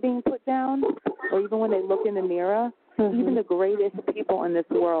alone when they're being put down, or even when they look in the mirror. Even the greatest people in this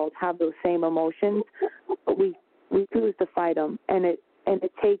world have those same emotions, but we choose to fight them, and it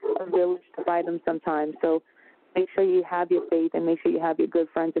takes a village to fight them sometimes. So make sure you have your faith, and make sure you have your good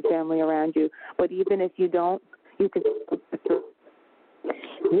friends and family around you. But even if you don't, you can.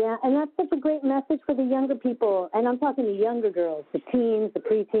 Yeah, and that's such a great message for the younger people, and I'm talking the younger girls, the teens, the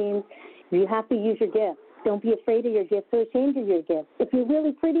preteens. You have to use your gifts. Don't be afraid of your gifts or ashamed of your gifts. If you're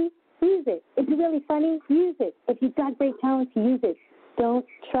really pretty, use it. If you're really funny, use it. If you've got great talents, use it. Don't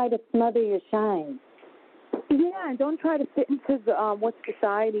try to smother your shine. Yeah, and don't try to fit into the what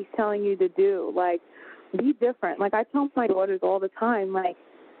society's telling you to do. Like, be different. Like, I tell my daughters all the time, like,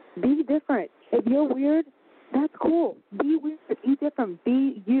 be different. If you're weird, that's cool. Be weird. Be different.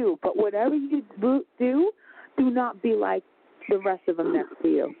 Be you. But whatever you do not be like the rest of them next to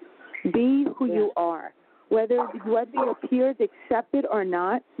you. Be who you are. Whether your peers accept it or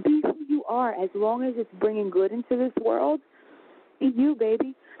not, be who you are. As long as it's bringing good into this world, be you,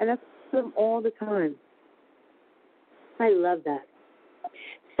 baby. And that's them all the time. I love that.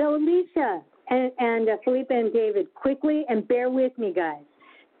 So, Alicia and Felipe and David, quickly, and bear with me, guys.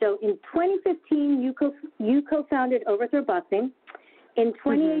 So, in 2015, you co-founded Overthrow Boxing. In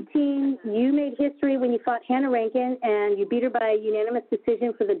 2018, you made history when you fought Hannah Rankin, and you beat her by a unanimous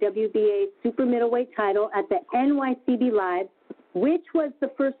decision for the WBA super middleweight title at the NYCB Live, which was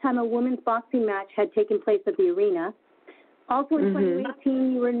the first time a women's boxing match had taken place at the arena. Also in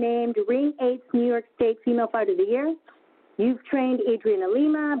 2018, you were named Ring 8's New York State Female Fighter of the Year. You've trained Adriana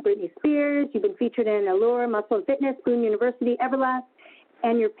Lima, Britney Spears. You've been featured in Allure, Muscle and Fitness, Boone University, Everlast.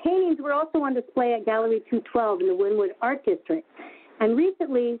 And your paintings were also on display at Gallery 212 in the Wynwood Art District. And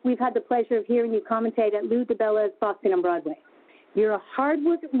recently, we've had the pleasure of hearing you commentate at Lou DiBella's Boxing on Broadway. You're a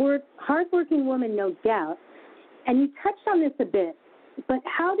hardworking woman, no doubt, and you touched on this a bit. But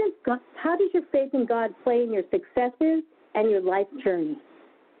how does your faith in God play in your successes and your life journey?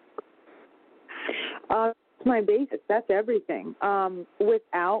 My basis. That's everything.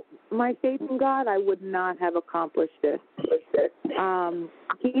 Without my faith in God, I would not have accomplished this.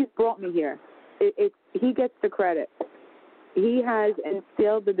 He's brought me here. He gets the credit. He has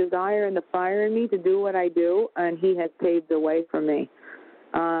instilled the desire and the fire in me to do what I do, and he has paved the way for me.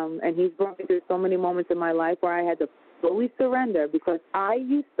 And he's brought me through so many moments in my life where I had to fully surrender, because I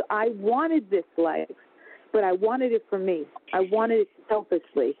wanted this life, but I wanted it for me. I wanted it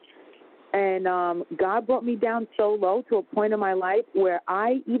selfishly. And God brought me down so low to a point in my life where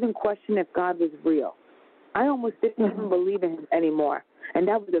I even questioned if God was real. I almost didn't even believe in him anymore. And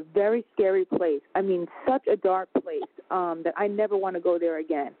that was a very scary place. I mean, such a dark place that I never want to go there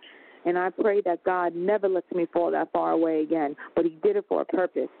again. And I pray that God never lets me fall that far away again. But he did it for a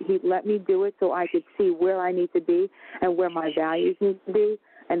purpose. He let me do it so I could see where I need to be and where my values need to be,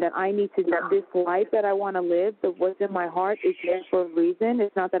 and that I need to do this life that I want to live, that what's in my heart is there for a reason.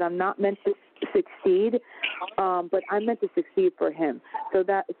 It's not that I'm not meant to succeed, but I'm meant to succeed for him.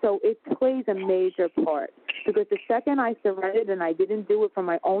 So it plays a major part, because the second I surrendered and I didn't do it for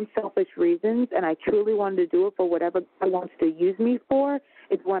my own selfish reasons, and I truly wanted to do it for whatever God wants to use me for,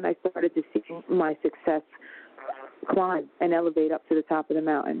 it's when I started to see my success climb and elevate up to the top of the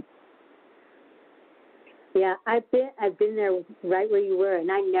mountain. Yeah, I've been there right where you were,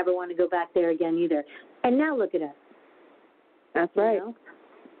 and I never want to go back there again either. And now look at us. That's right. You know?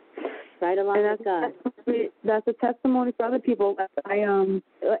 Right along with God. That's a testimony for other people.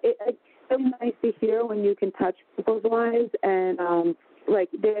 It's really nice to hear when you can touch people's lives. And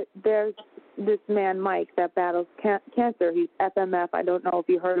there's this man, Mike, that battles cancer. He's FMF. I don't know if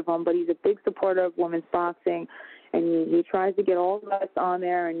you heard of him, but he's a big supporter of women's boxing. And he tries to get all of us on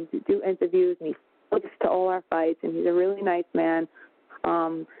there and do interviews, and he looks to all our fights. And he's a really nice man.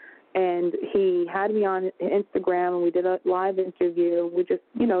 and he had me on Instagram, and we did a live interview. We just,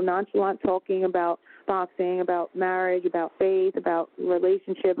 nonchalant talking about boxing, about marriage, about faith, about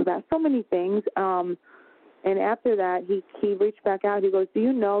relationship, about so many things. And after that, he reached back out. He goes, "Do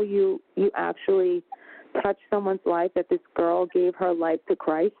you know you actually touched someone's life, that this girl gave her life to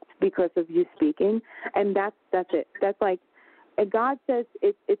Christ because of you speaking?" And that's it. That's like, and God says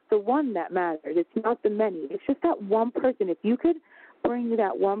it's the one that matters. It's not the many. It's just that one person. If you could bring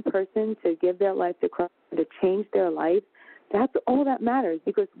that one person to give their life to Christ, to change their life, that's all that matters,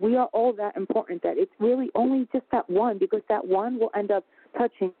 because we are all that important, that it's really only just that one, because that one will end up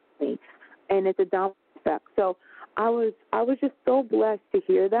touching me, and it's a domino effect. So I was just so blessed to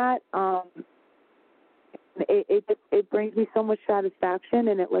hear that. It brings me so much satisfaction,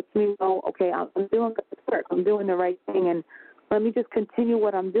 and it lets me know, okay, I'm doing good work. I'm doing the right thing, and let me just continue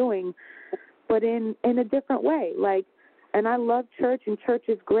what I'm doing, but in a different way. Like, and I love church, and church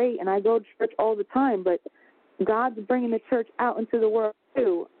is great, and I go to church all the time, but God's bringing the church out into the world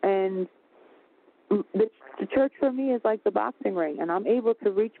too, and the church for me is like the boxing ring, and I'm able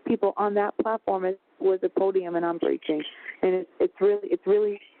to reach people on that platform as with a podium, and I'm preaching, and it's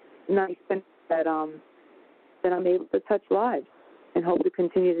really nice that I'm able to touch lives, and hope to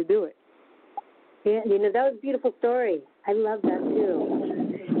continue to do it. Yeah, that was a beautiful story. I love that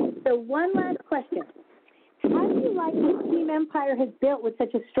too. So one last question. How do you like what Team Empire has built with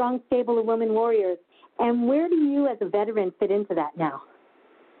such a strong stable of women warriors, and where do you as a veteran fit into that now?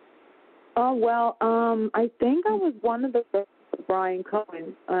 Oh, well, I think I was one of the first, Brian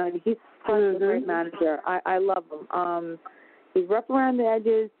Cohen. He's such a great manager. I love him. He's rough around the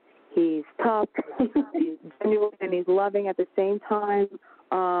edges. He's tough. He's genuine, and he's loving at the same time.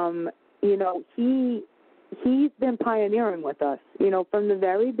 He's been pioneering with us. From the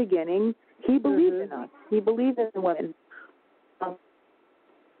very beginning, he believed in us. He believed in the women.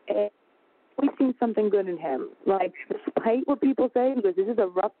 And we've seen something good in him. Like, despite what people say, because this is a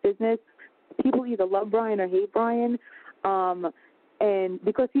rough business, people either love Brian or hate Brian. And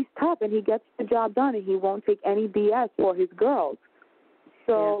because he's tough and he gets the job done, and he won't take any BS for his girls.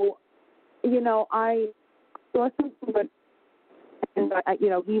 So, I saw something, but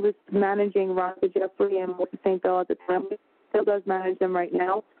he was managing Rhonda Jeffrey and Melissa St. Bill at the time. He still does manage them right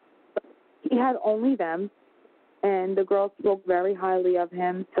now. He had only them, and the girls spoke very highly of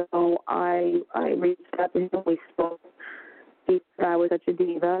him. So I reached out to him. We spoke. He said I was such a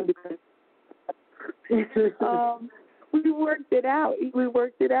diva because we worked it out.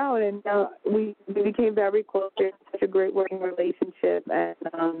 And we became very close. It's such a great working relationship, and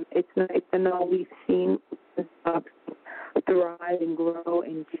it's nice to know we've seen thrive and grow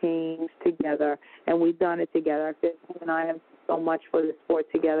and change together, and we've done it together. Him and I have so much for the sport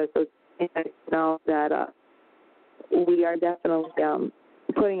together, so it's nice to know that we are definitely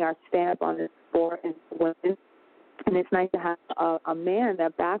putting our stamp on this sport and women. And it's nice to have a man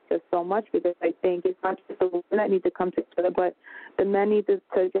that backs us so much, because I think it's not just the women that need to come together, but the men need to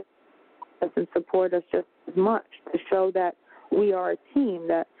just us and support us just as much, to show that we are a team,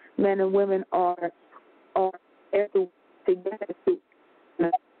 that men and women are together to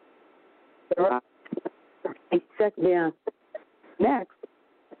next.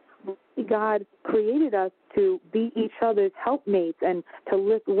 God created us to be each other's helpmates and to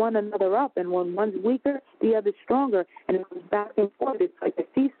lift one another up. And when one's weaker, the other's stronger. And it goes back and forth. It's like a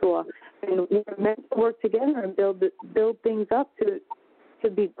seesaw. And we're meant to work together and build things up to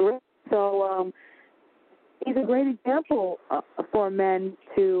be great. So he's a great example for men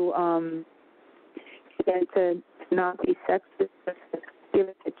to not be sexist, give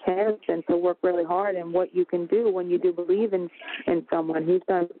it a chance, and to work really hard and what you can do when you do believe in someone. He's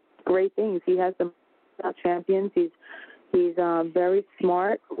done great things. He has some champions. He's very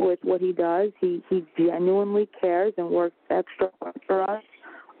smart with what he does. He genuinely cares and works extra hard for us.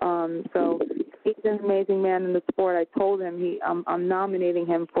 So he's an amazing man in the sport. I told him I'm nominating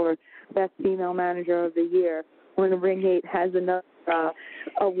him for Best Female Manager of the Year when Ring 8 has another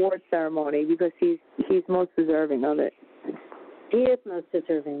award ceremony, because he's most deserving of it. He is most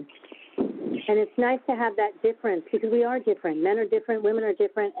deserving. And it's nice to have that difference, because we are different. Men are different, women are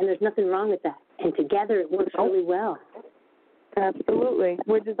different, and there's nothing wrong with that. And together it works really well. Absolutely.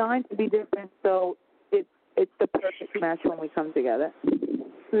 We're designed to be different, so it's the perfect match when we come together.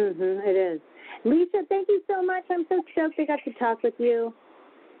 It is. Lisa, thank you so much. I'm so stoked I got to talk with you.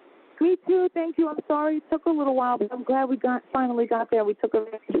 Me too. Thank you. I'm sorry it took a little while, but I'm glad we finally got there. We took a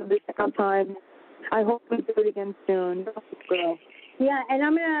bit of time. I hope we do it again soon. Yeah, and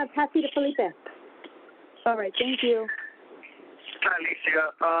I'm going to pass you to Felipe. All right. Thank you. Hi,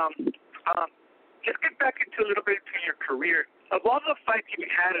 Alicia. Let's get back into a little bit to your career. Of all the fights you've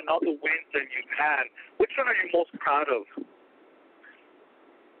had and all the wins that you've had, which one are you most proud of?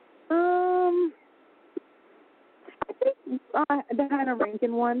 I think the Hannah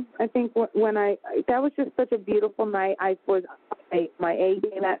Rankin one. I think when that was just such a beautiful night. I was my A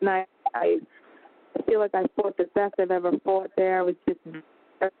game that night. I feel like I fought the best I've ever fought there. I was just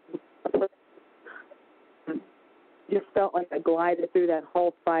felt like I glided through that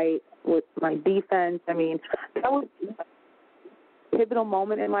whole fight with my defense. I mean, that was a pivotal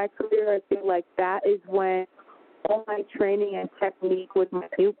moment in my career. I feel like that is when all my training and technique with my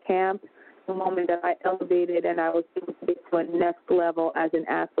new camp, the moment that I elevated and I was able to get to a next level as an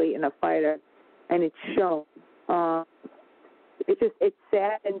athlete and a fighter, and it's shown. It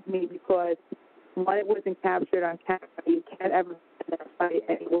saddens me because one, it wasn't captured on camera. You can't ever see that fight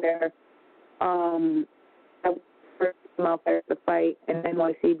anywhere. I was the first female fighter to fight in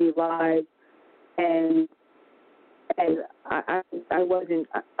NYCB Live, and I wasn't,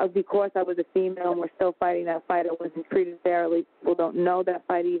 because I was a female and we're still fighting that fight, I wasn't treated fairly. People don't know that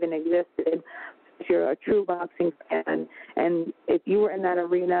fight even existed. If you're a true boxing fan, and if you were in that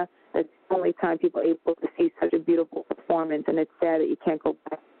arena, that's the only time people are able to see such a beautiful performance, and it's sad that you can't go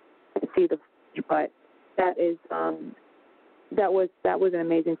back and see the fight, but that was an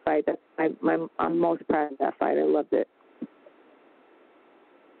amazing fight. I'm most proud of that fight. I loved it.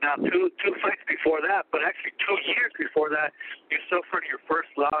 Now, two fights before that, but actually 2 years before that, you suffered your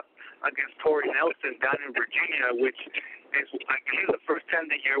first loss against Tori Nelson down in Virginia, which is, I believe, the first time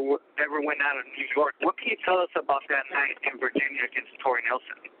that you ever went out of New York. What can you tell us about that night in Virginia against Tori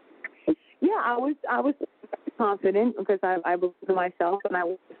Nelson? Yeah, I was confident because I believed in myself and I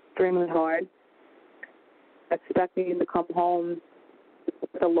worked extremely hard, expecting to come home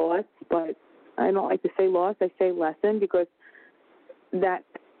with a loss, but I don't like to say loss. I say lesson because that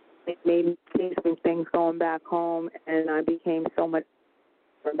it made me see some things going back home, and I became so much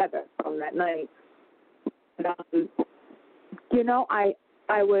better from that night. And,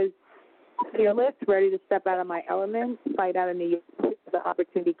 I was fearless, ready to step out of my element, fight out of New York. The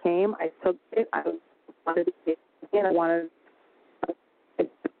opportunity came. I took it. I wanted to get it. I wanted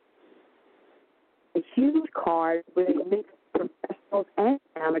a huge card with a mix of professionals and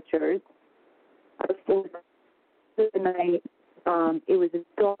amateurs. I was the night. It was a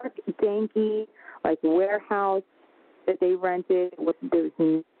dark, danky, warehouse that they rented. There was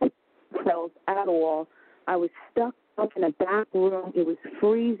no smells at all. I was stuck up in a back room. It was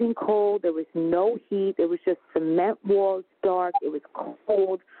freezing cold. There was no heat. It was just cement walls, dark. It was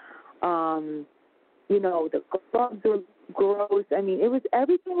cold. The gloves were gross. I mean,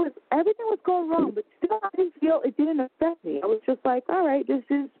 everything was going wrong, but still it didn't affect me. I was just like, all right, this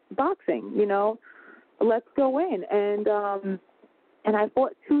is boxing, let's go in. And I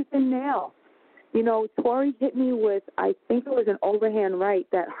fought tooth and nail. Tori hit me with, I think it was an overhand right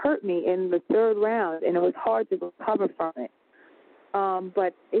that hurt me in the third round, and it was hard to recover from it.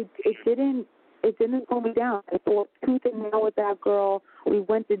 But it didn't pull me down. I fought tooth and nail with that girl. We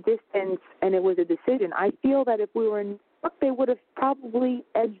went the distance, and it was a decision. I feel that if we were in New York, they would have probably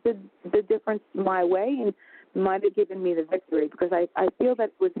edged the difference my way and might have given me the victory, because I feel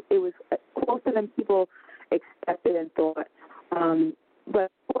that it was closer than people expected and thought.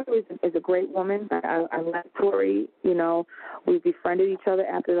 But Tori is a great woman. I met Tori. We befriended each other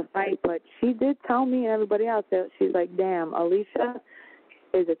after the fight. But she did tell me and everybody else that she's like, damn, Alicia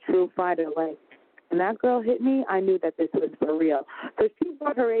is a true fighter. When that girl hit me, I knew that this was for real. So she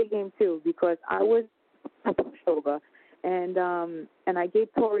brought her A game too, because I was a pushover. And I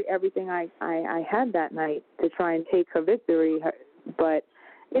gave Tori everything I had that night to try and take her victory. But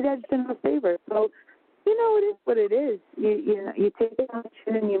it edged in her favor. So, it is what it is. You take it on the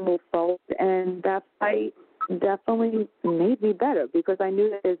chin and you move forward. And that fight definitely made me better, because I knew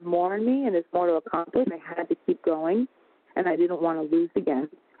that there's more in me and there's more to accomplish. I had to keep going, and I didn't want to lose again.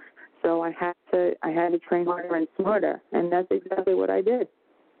 So I had to train harder and smarter, and that's exactly what I did.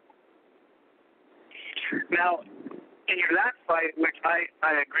 Now, in your last fight, which I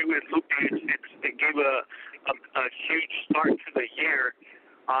agree with Luke, it gave a huge start to the year.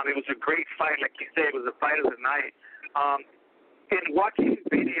 It was a great fight, like you said. It was a fight of the night. In watching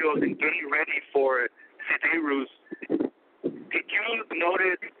videos and getting ready for Cederroos, did you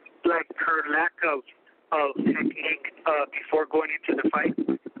notice her lack of technique before going into the fight?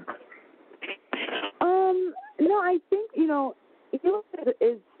 No, I think Elin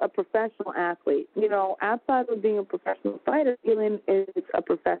is a professional athlete. Outside of being a professional fighter, Elin is a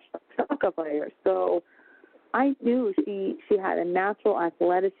professional soccer player. So I knew she had a natural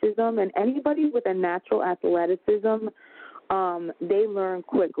athleticism, and anybody with a natural athleticism, they learn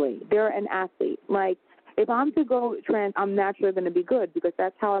quickly. They're an athlete. if I'm to go trans, I'm naturally going to be good because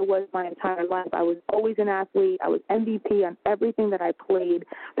that's how I was my entire life. I was always an athlete. I was MVP on everything that I played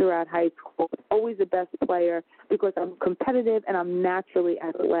throughout high school. Always the best player because I'm competitive and I'm naturally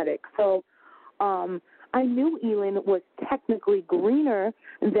athletic. So I knew Elin was technically greener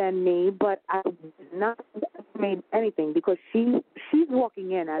than me, but I was not made anything because she's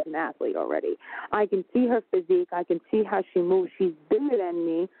walking in as an athlete already. I can see her physique. I can see how she moves. She's bigger than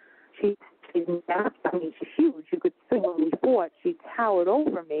me. She's not, I mean, she's huge. You could see when we fought, she towered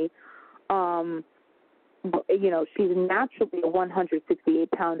over me. But, she's naturally a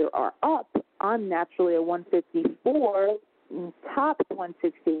 168-pounder or up. I'm naturally a 154, top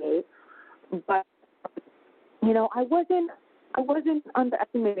 168. But, I wasn't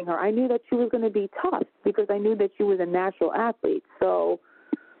underestimating her. I knew that she was going to be tough because I knew that she was a natural athlete. So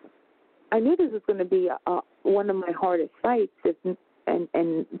I knew this was going to be one of my hardest fights, and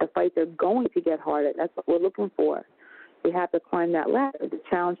the fights are going to get harder. That's what we're looking for. We have to climb that ladder. The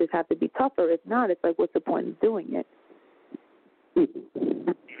challenges have to be tougher. If not, it's like, what's the point of doing it?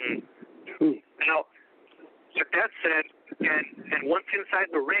 Now, with that said, and once inside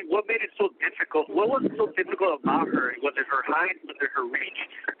the ring, what made it so difficult? What was so difficult about her? Was it her height? Was it her reach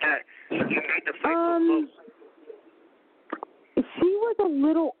that made the fight so close? She was a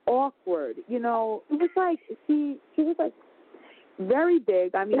little awkward. It was like she was like very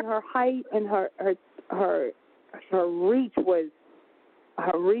big. I mean, her height and her reach was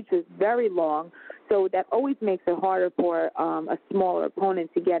very long. So that always makes it harder for a smaller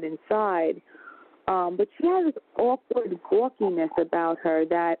opponent to get inside. But she has this awkward gawkiness about her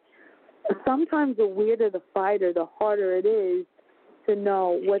that sometimes the weirder the fighter, the harder it is to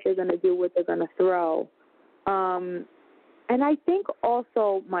know what they're going to do, what they're going to throw. And I think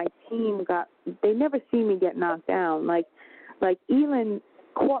also my team they never see me get knocked down. Like Elin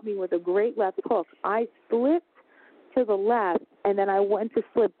caught me with a great left hook. I slipped to the left, and then I went to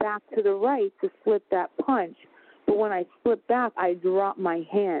slip back to the right to slip that punch. But when I slipped back, I dropped my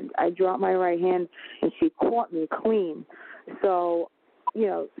hand. I dropped my right hand, and she caught me clean. So,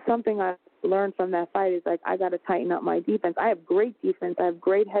 something I learned from that fight is, I got to tighten up my defense. I have great defense. I have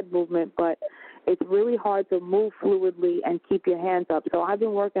great head movement, but it's really hard to move fluidly and keep your hands up. So I've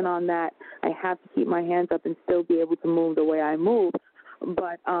been working on that. I have to keep my hands up and still be able to move the way I move.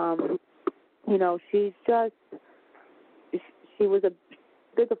 But, she was a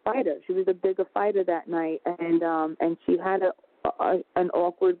bigger fighter. She was a bigger fighter that night, and she had an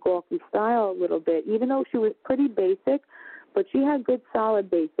awkward, gawky style a little bit, even though she was pretty basic, but she had good, solid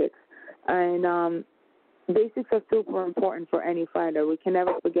basics. And basics are super important for any fighter. We can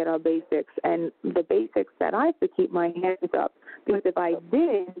never forget our basics. And the basics that I have to keep my hands up, because if I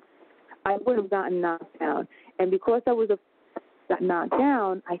didn't, I would have gotten knocked down. And because I got knocked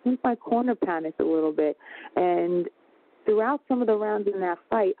down, I think my corner panicked a little bit. And throughout some of the rounds in that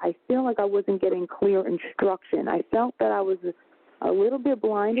fight, I feel like I wasn't getting clear instruction. I felt that I was a little bit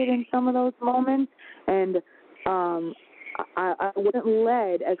blinded in some of those moments, and I wasn't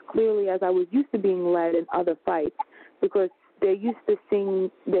led as clearly as I was used to being led in other fights because they're used to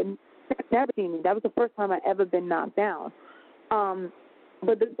never seen me. That was the first time I ever been knocked down.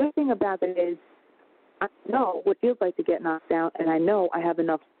 But the good thing about it is I know what it feels like to get knocked down, and I know I have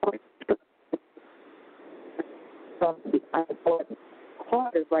enough points. I fought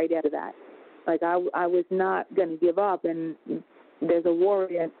harder right after that. Like I was not going to give up, and there's a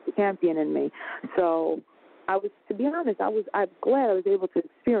warrior champion in me. So to be honest, I'm glad I was able to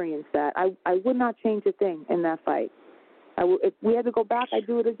experience that. I would not change a thing in that fight. If we had to go back, I'd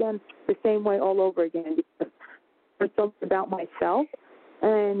do it again the same way all over again. Because it's something about myself,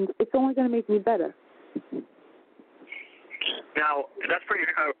 and it's only going to make me better. Now, that's pretty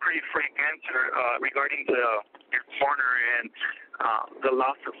frank answer regarding your corner and the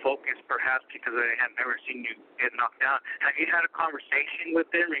loss of focus, perhaps because they have never seen you get knocked down. Have you had a conversation with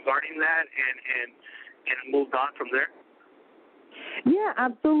them regarding that and moved on from there? Yeah,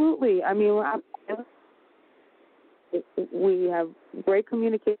 absolutely. I mean, we have great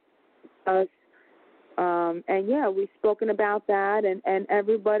communication with us. And, yeah, we've spoken about that, and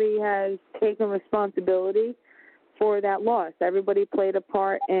everybody has taken responsibility for that loss. Everybody played a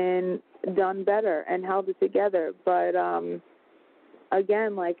part and done better and held it together. But,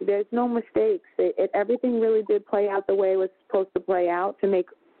 again, there's no mistakes. Everything really did play out the way it was supposed to play out to make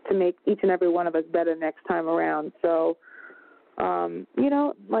each and every one of us better next time around. So, no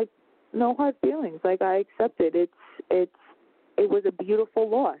hard feelings. I accept it. It was a beautiful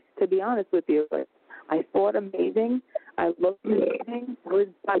loss, to be honest with you. I fought amazing. I looked amazing. It was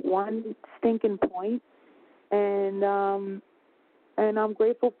by one stinking point. And, and I'm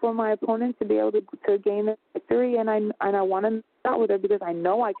grateful for my opponent to be able to gain the victory, and I want to start with her because I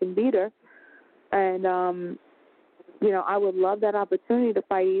know I can beat her, and I would love that opportunity to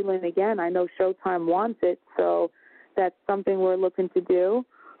fight Elin again. I know Showtime wants it, so that's something we're looking to do.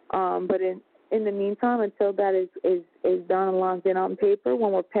 But in the meantime, until that is done and locked in on paper,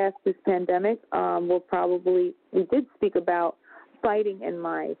 when we're past this pandemic, we did speak about fighting in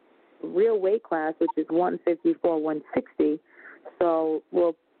my real weight class, which is 154, 160. So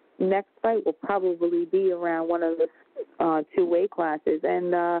next fight will probably be around one of the two weight classes.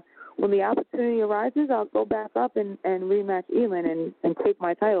 And when the opportunity arises, I'll go back up and rematch Elin and take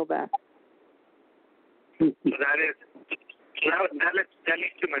my title back. So that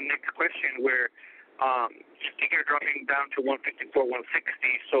leads to my next question, where you think you're dropping down to 154,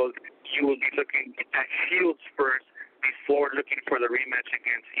 160, so you will be looking at Shields first before looking for the rematch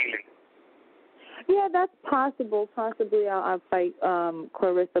against Elin. Yeah, that's possible. Possibly I'll fight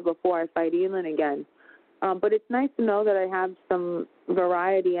Claressa before I fight Elin again. But it's nice to know that I have some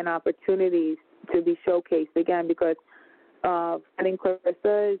variety and opportunities to be showcased again, because fighting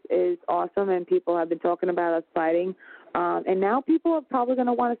Claressa is awesome, and people have been talking about us fighting. And now people are probably going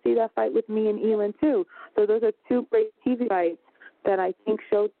to want to see that fight with me and Elin too. So those are two great TV fights that I think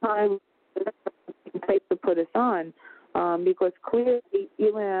Showtime takes to put us on, because clearly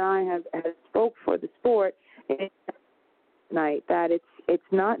Elin and I have spoke for the sport night that it's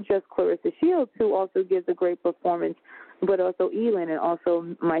not just Claressa Shields who also gives a great performance, but also Elin and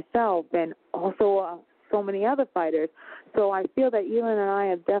also myself and also so many other fighters. So I feel that Elin and I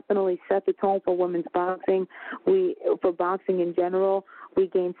have definitely set the tone for women's boxing. For boxing in general, we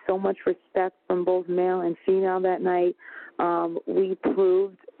gained so much respect from both male and female that night. We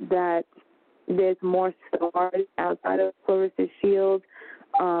proved that there's more stars outside of Claressa Shields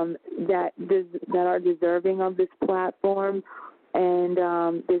that are deserving of this platform, and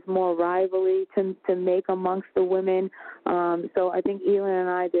there's more rivalry to make amongst the women. So I think Elin and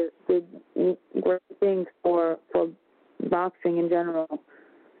I did great things for boxing in general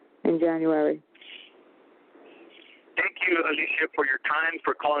in January. Thank you, Alicia, for your time,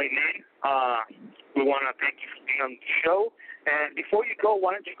 for calling in. We want to thank you for being on the show. And before you go,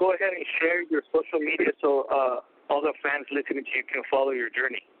 why don't you go ahead and share your social media so all the fans listening to you can follow your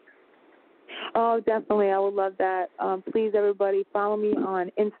journey? Oh, definitely. I would love that. Please, everybody, follow me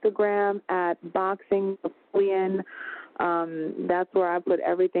on Instagram at Boxing Napoleon. That's where I put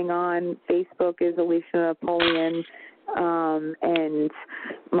everything on. Facebook is Alicia Napoleon. And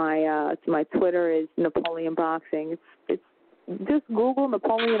my Twitter is Napoleon Boxing. It's just Google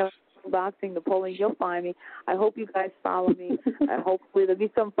Napoleon Boxing Napoleon. You'll find me. I hope you guys follow me. Hopefully there'll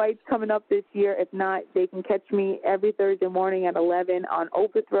be some fights coming up this year. If not, they can catch me every Thursday morning at 11 on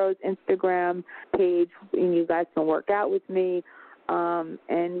Overthrow's Instagram page, and you guys can work out with me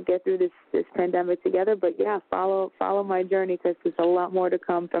and get through this pandemic together. But yeah, follow my journey, because there's a lot more to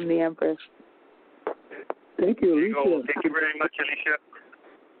come from the Empress. Thank you, Alicia. Thank you very much, Alicia.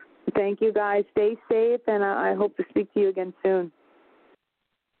 Thank you, guys. Stay safe, and I hope to speak to you again soon.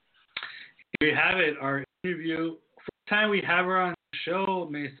 Here you have it, our interview. First time we have her on the show,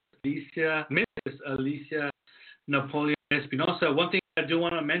 Mrs. Alicia Napoleon Espinosa. One thing I do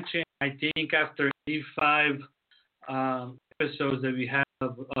want to mention, I think after 85 episodes that we have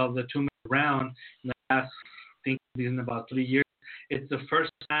of the 2-minute round in the last, I think in about 3 years, it's the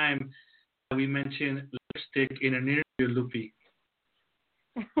first time that we mentioned lipstick in an interview, Lupi.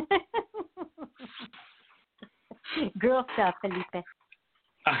 Girl stuff, Felipe.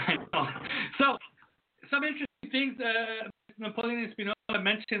 I know. So, some interesting things. Napoleon Espinosa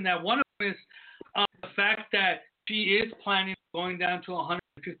mentioned that one of them is the fact that she is planning on going down to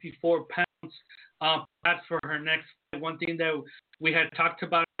 154 pounds perhaps for her next fight. One thing that we had talked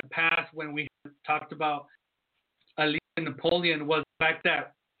about in the past when we had talked about Alicia Napoleon was the fact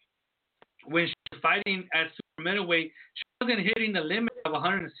that when she was fighting at super middleweight, she wasn't hitting the limit of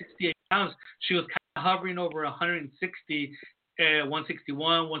 168 pounds. She was kind of hovering over 160.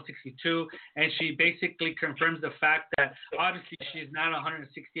 161, 162, and she basically confirms the fact that obviously she's not a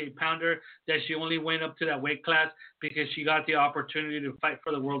 168 pounder, that she only went up to that weight class because she got the opportunity to fight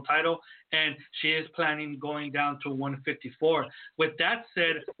for the world title, and she is planning going down to 154. With that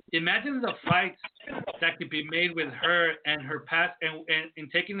said, imagine the fights that could be made with her and her past, and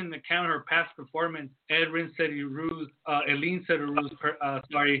taking into account her past performance, Eline Cederroos,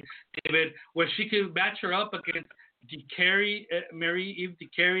 David, where she could match her up against Marie-Eve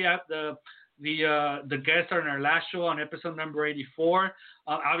Dicaire, the guests are in our last show on episode number 84.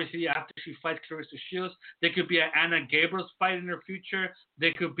 Obviously, after she fights Clarissa Shields, there could be an Anna Gabriel's fight in her future.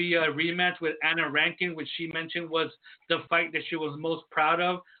 There could be a rematch with Anna Rankin, which she mentioned was the fight that she was most proud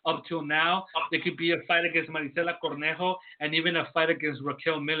of up till now. There could be a fight against Marisela Cornejo and even a fight against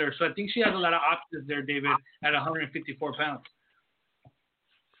Raquel Miller. So I think she has a lot of options there, David, at 154 pounds.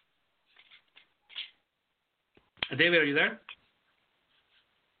 David, are you there?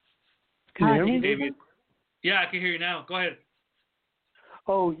 Can you hear me? David? Yeah, I can hear you now. Go ahead.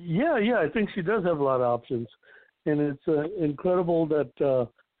 Oh, yeah. I think she does have a lot of options, and it's incredible that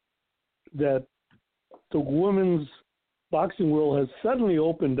that the women's boxing world has suddenly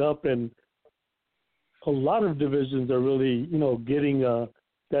opened up, and a lot of divisions are really, getting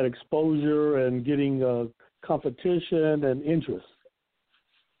that exposure and getting competition and interest.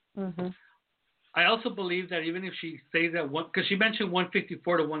 Mm-hmm. I also believe that even if she stays at one, because she mentioned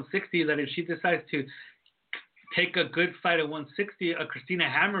 154 to 160, that if she decides to take a good fight at 160, a Christina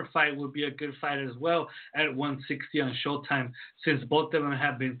Hammer fight would be a good fight as well at 160 on Showtime, since both of them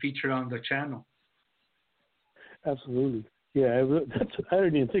have been featured on the channel. Absolutely. Yeah, I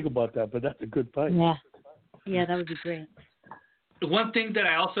didn't even think about that, but that's a good fight. Yeah, that would be great. The one thing that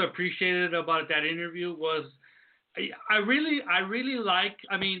I also appreciated about that interview was I really like,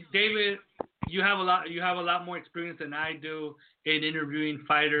 I mean, David, you have a lot more experience than I do in interviewing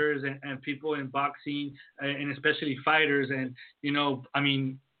fighters and people in boxing, and especially fighters. And, I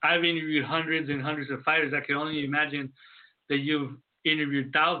mean, I've interviewed hundreds and hundreds of fighters. I can only imagine that you've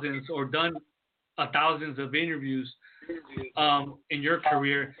interviewed thousands or done thousands of interviews in your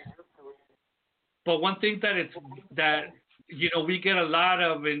career. But one thing that we get a lot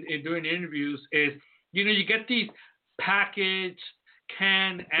of in doing interviews is, you get these packaged,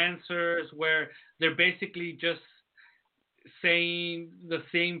 canned answers where they're basically just saying the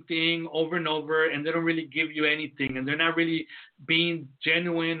same thing over and over, and they don't really give you anything, and they're not really being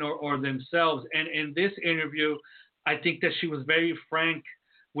genuine or themselves. And in this interview, I think that she was very frank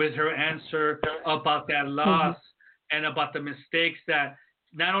with her answer about that loss and about the mistakes that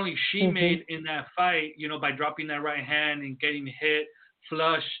not only she made in that fight, by dropping that right hand and getting hit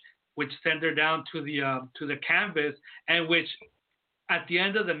flush, which sent her down to the canvas, and which at the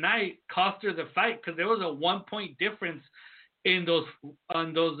end of the night cost her the fight, because there was a 1-point difference in those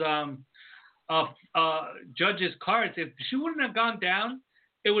judges' cards. If she wouldn't have gone down,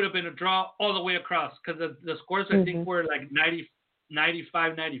 it would have been a draw all the way across, because the scores I think were like 90,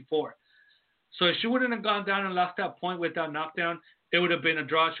 95, 94. So if she wouldn't have gone down and lost that point without knockdown, it would have been a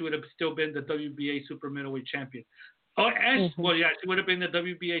draw. She would have still been the WBA super middleweight champion. Oh, and well, yeah, she would have been the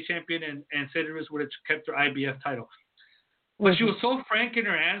WBA champion, and Cedric would have kept her IBF title. But she was so frank in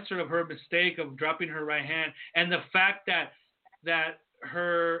her answer of her mistake of dropping her right hand, and the fact that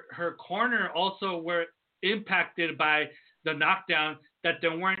her corner also were impacted by the knockdown, that they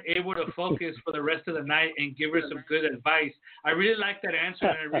weren't able to focus for the rest of the night and give her some good advice. I really like that answer,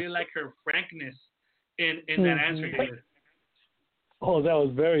 and I really like her frankness in that answer, David. Oh, that was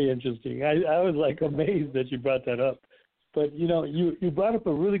very interesting. I was like amazed that you brought that up. But, you brought up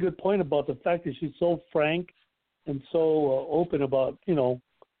a really good point about the fact that she's so frank and so open about,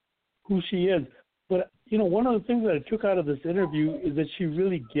 who she is. But, one of the things that I took out of this interview is that she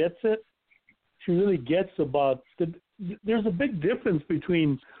really gets it. She really gets about there's a big difference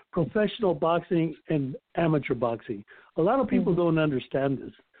between professional boxing and amateur boxing. A lot of people don't understand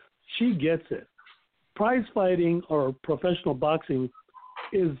this. She gets it. Prize fighting or professional boxing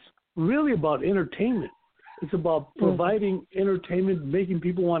is really about entertainment. It's about providing entertainment, making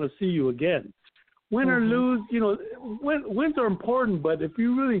people want to see you again. Win or lose, wins are important, but if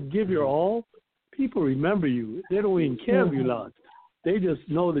you really give your all, people remember you. They don't even care if you lost. They just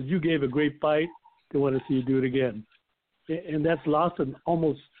know that you gave a great fight. They want to see you do it again. And that's lost in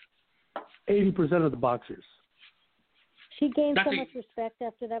almost 80% of the boxers. She gained so much respect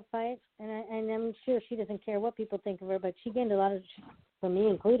after that fight, and I'm sure she doesn't care what people think of her, but she gained a lot of, for me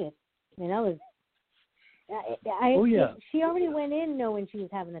included. I mean, she already went in knowing she was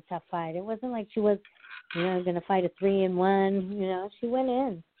having a tough fight. It wasn't like she was, going to fight a 3-1. She went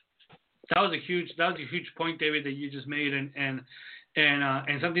in. That was a huge point, David, that you just made, and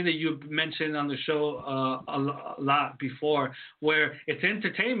something that you mentioned on the show a lot before, where it's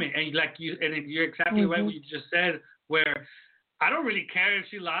entertainment, and you're exactly right what you just said. Where I don't really care if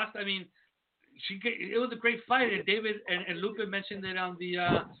she lost. I mean, it was a great fight, and David and Lupe mentioned it on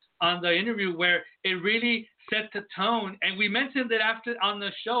the interview, where it really set the tone. And we mentioned it on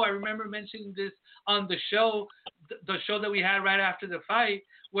the show. I remember mentioning this on the show, the show that we had right after the fight,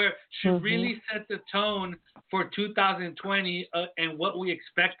 where she really set the tone for 2020 and what we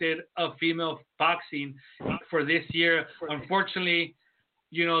expected of female boxing for this year. Unfortunately,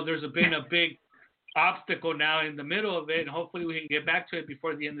 there's been a big obstacle now in the middle of it, and hopefully we can get back to it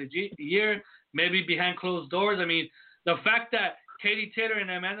before the end of the year, maybe behind closed doors. I mean, the fact that Katie Taylor and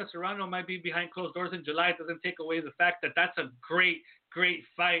Amanda Serrano might be behind closed doors in July doesn't take away the fact that that's a great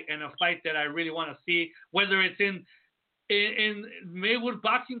fight, and a fight that I really want to see, whether it's in Maywood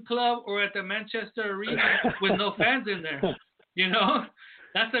Boxing Club or at the Manchester Arena with no fans in there.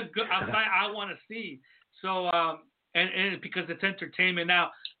 That's a fight I want to see. So, and because it's entertainment.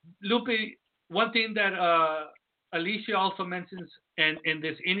 Now, Lupe, one thing that Alicia also mentions in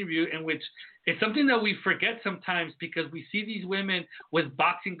this interview, in which it's something that we forget sometimes, because we see these women with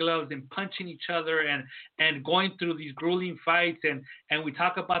boxing gloves and punching each other and going through these grueling fights, and we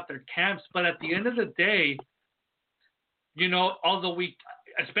talk about their camps. But at the end of the day, although we,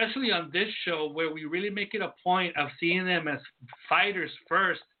 especially on this show, where we really make it a point of seeing them as fighters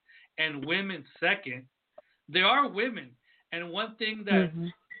first and women second, they are women. And one thing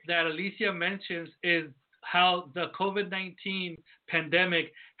that Alicia mentions is how the COVID-19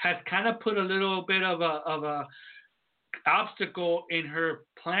 pandemic has kind of put a little bit of a obstacle in her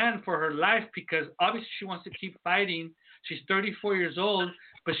plan for her life, because obviously she wants to keep fighting. She's 34 years old,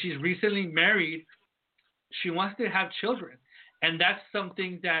 but she's recently married. She wants to have children. And that's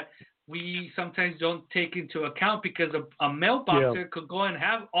something that we sometimes don't take into account, because a male boxer could go and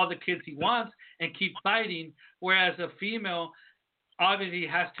have all the kids he wants and keep fighting, whereas a female obviously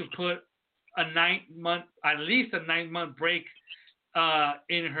has to put at least a 9-month break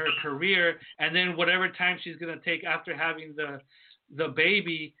in her career, and then whatever time she's going to take after having the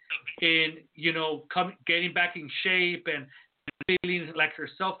baby in, getting back in shape and feeling like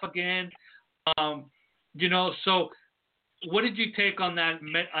herself again. So what did you take on that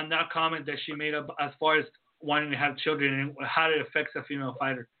comment that she made as far as wanting to have children, and how it affects a female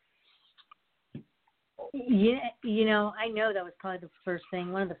fighter? Yeah, I know that was probably the first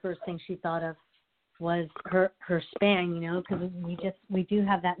thing. One of the first things she thought of was her span, because we do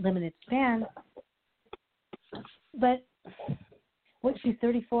have that limited span. But she's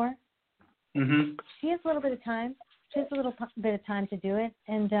 34. Mm-hmm. She has a little bit of time. She has a little bit of time to do it,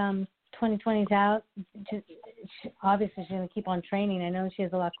 and 2020's out. Obviously, she's going to keep on training. I know she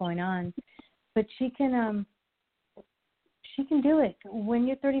has a lot going on, but she can do it. When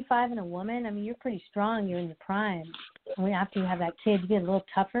you're 35 and a woman, I mean, you're pretty strong. You're in your prime. And after you have that kid, you get a little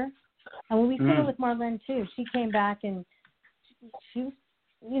tougher. And when we did it with Marlene too, she came back and she was,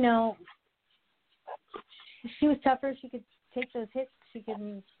 she was tougher. She could take those hits. She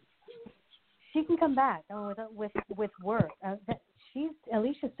can come back with work.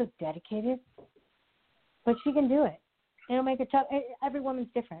 Alicia's so dedicated, but she can do it. It'll make it tough. Every woman's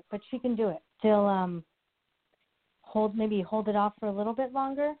different, but she can do it. She'll hold it off for a little bit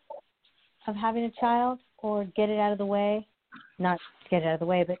longer of having a child, or get it out of the way. Not get it out of the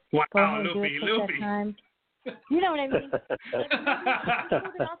way, but go ahead and do it for that time. You know what I mean?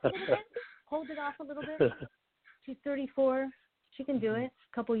 Hold it off a little bit. She's 34. She can do it.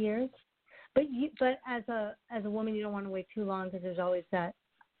 A couple years. But as a woman, you don't want to wait too long, because there's always that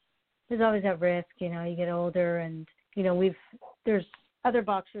risk. You get older, and there's other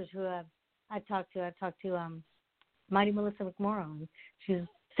boxers who I've talked to Mighty Melissa McMorrow, and she's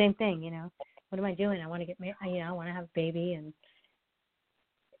same thing. What am I doing? I want to get married. I want to have a baby, and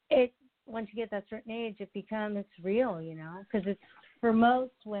once you get that certain age, it's real. Because it's for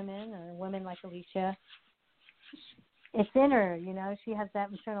most women, or women like Alicia, it's in her. She has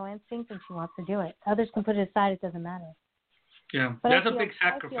that maternal instinct, and she wants to do it. Others can put it aside; it doesn't matter. Yeah, but that's a big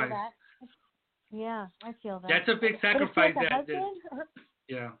sacrifice. I feel that. That's a big sacrifice.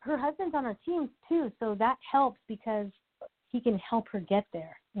 Her husband's on her team too, so that helps, because he can help her get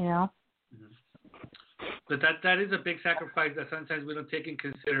there. Mm-hmm. But that is a big sacrifice that sometimes we don't take in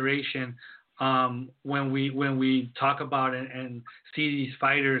consideration when we talk about and see these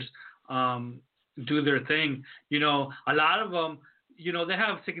fighters do their thing. A lot of them, they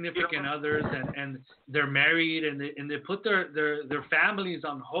have significant others, and they're married, and they put their families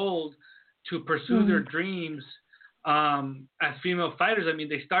on hold to pursue their dreams. As female fighters, I mean,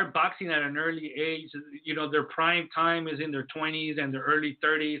 they start boxing at an early age. Their prime time is in their 20s and their early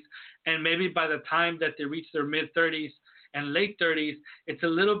 30s, and maybe by the time that they reach their mid 30s and late 30s, it's a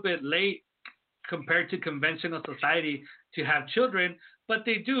little bit late compared to conventional society to have children. But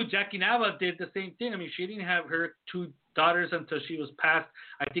they do. Jackie Nava did the same thing. I mean, she didn't have her 2 daughters until she was past,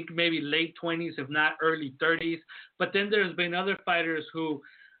 I think, maybe late 20s, if not early 30s. But then there's been other fighters who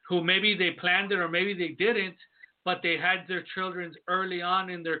maybe they planned it or maybe they didn't, but they had their children early on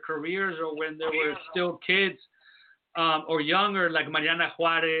in their careers or when they were still kids or younger, like Mariana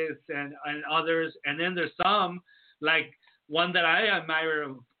Juarez and others. And then there's some, like one that I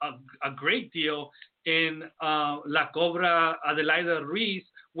admire a great deal in La Cobra Adelaida Ruiz,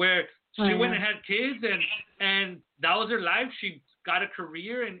 where she went and had kids and that was her life. She got a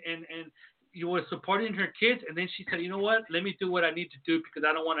career and you were supporting her kids, and then she said, you know what, let me do what I need to do because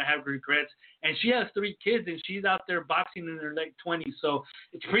I don't want to have regrets. And she has 3 kids, and she's out there boxing in her late 20s. So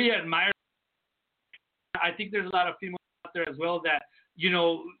it's pretty admirable. I think there's a lot of females out there as well that,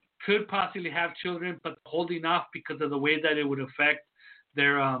 could possibly have children, but holding off because of the way that it would affect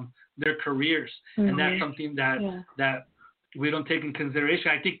their careers. Mm-hmm. And that's something that we don't take in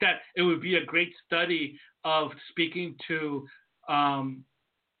consideration. I think that it would be a great study of speaking to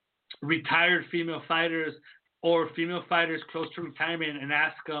retired female fighters or female fighters close to retirement and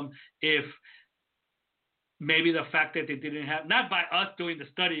ask them if maybe the fact that they didn't have, not by us doing the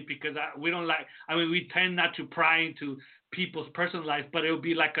study because we tend not to pry into people's personal life, but it would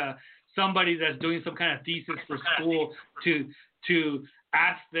be like somebody that's doing some kind of thesis for school to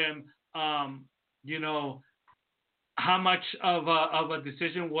ask them, how much of a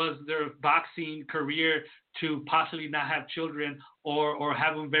decision was their boxing career to possibly not have children or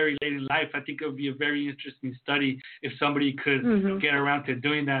have them very late in life. I think it would be a very interesting study if somebody could get around to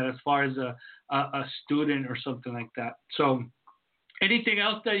doing that as far as a student or something like that. So anything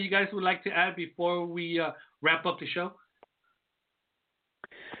else that you guys would like to add before we wrap up the show?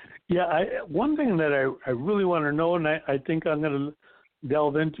 Yeah, one thing that I really want to know, and I think I'm going to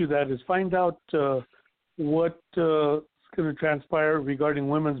delve into that, is find out what is going to transpire regarding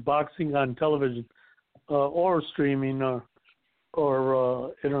women's boxing on television or streaming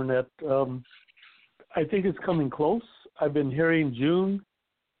or internet. I think it's coming close. I've been hearing June.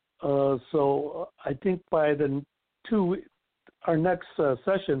 So I think by our next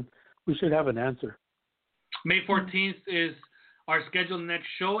session, we should have an answer. May 14th is our scheduled next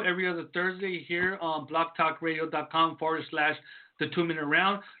show every other Thursday here on blogtalkradio.com/the 2-minute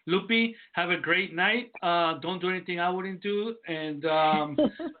round. Lupi, have a great night. Don't do anything I wouldn't do. And,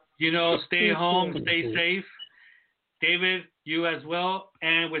 stay home, stay safe. David, you as well.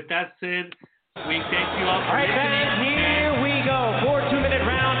 And with that said, we thank you all for listening. All right, fans, here we go. 4 2-minute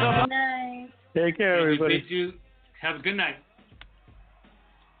rounds. Good night. Take care, everybody. Have a good night.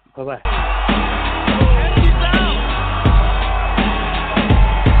 Bye-bye.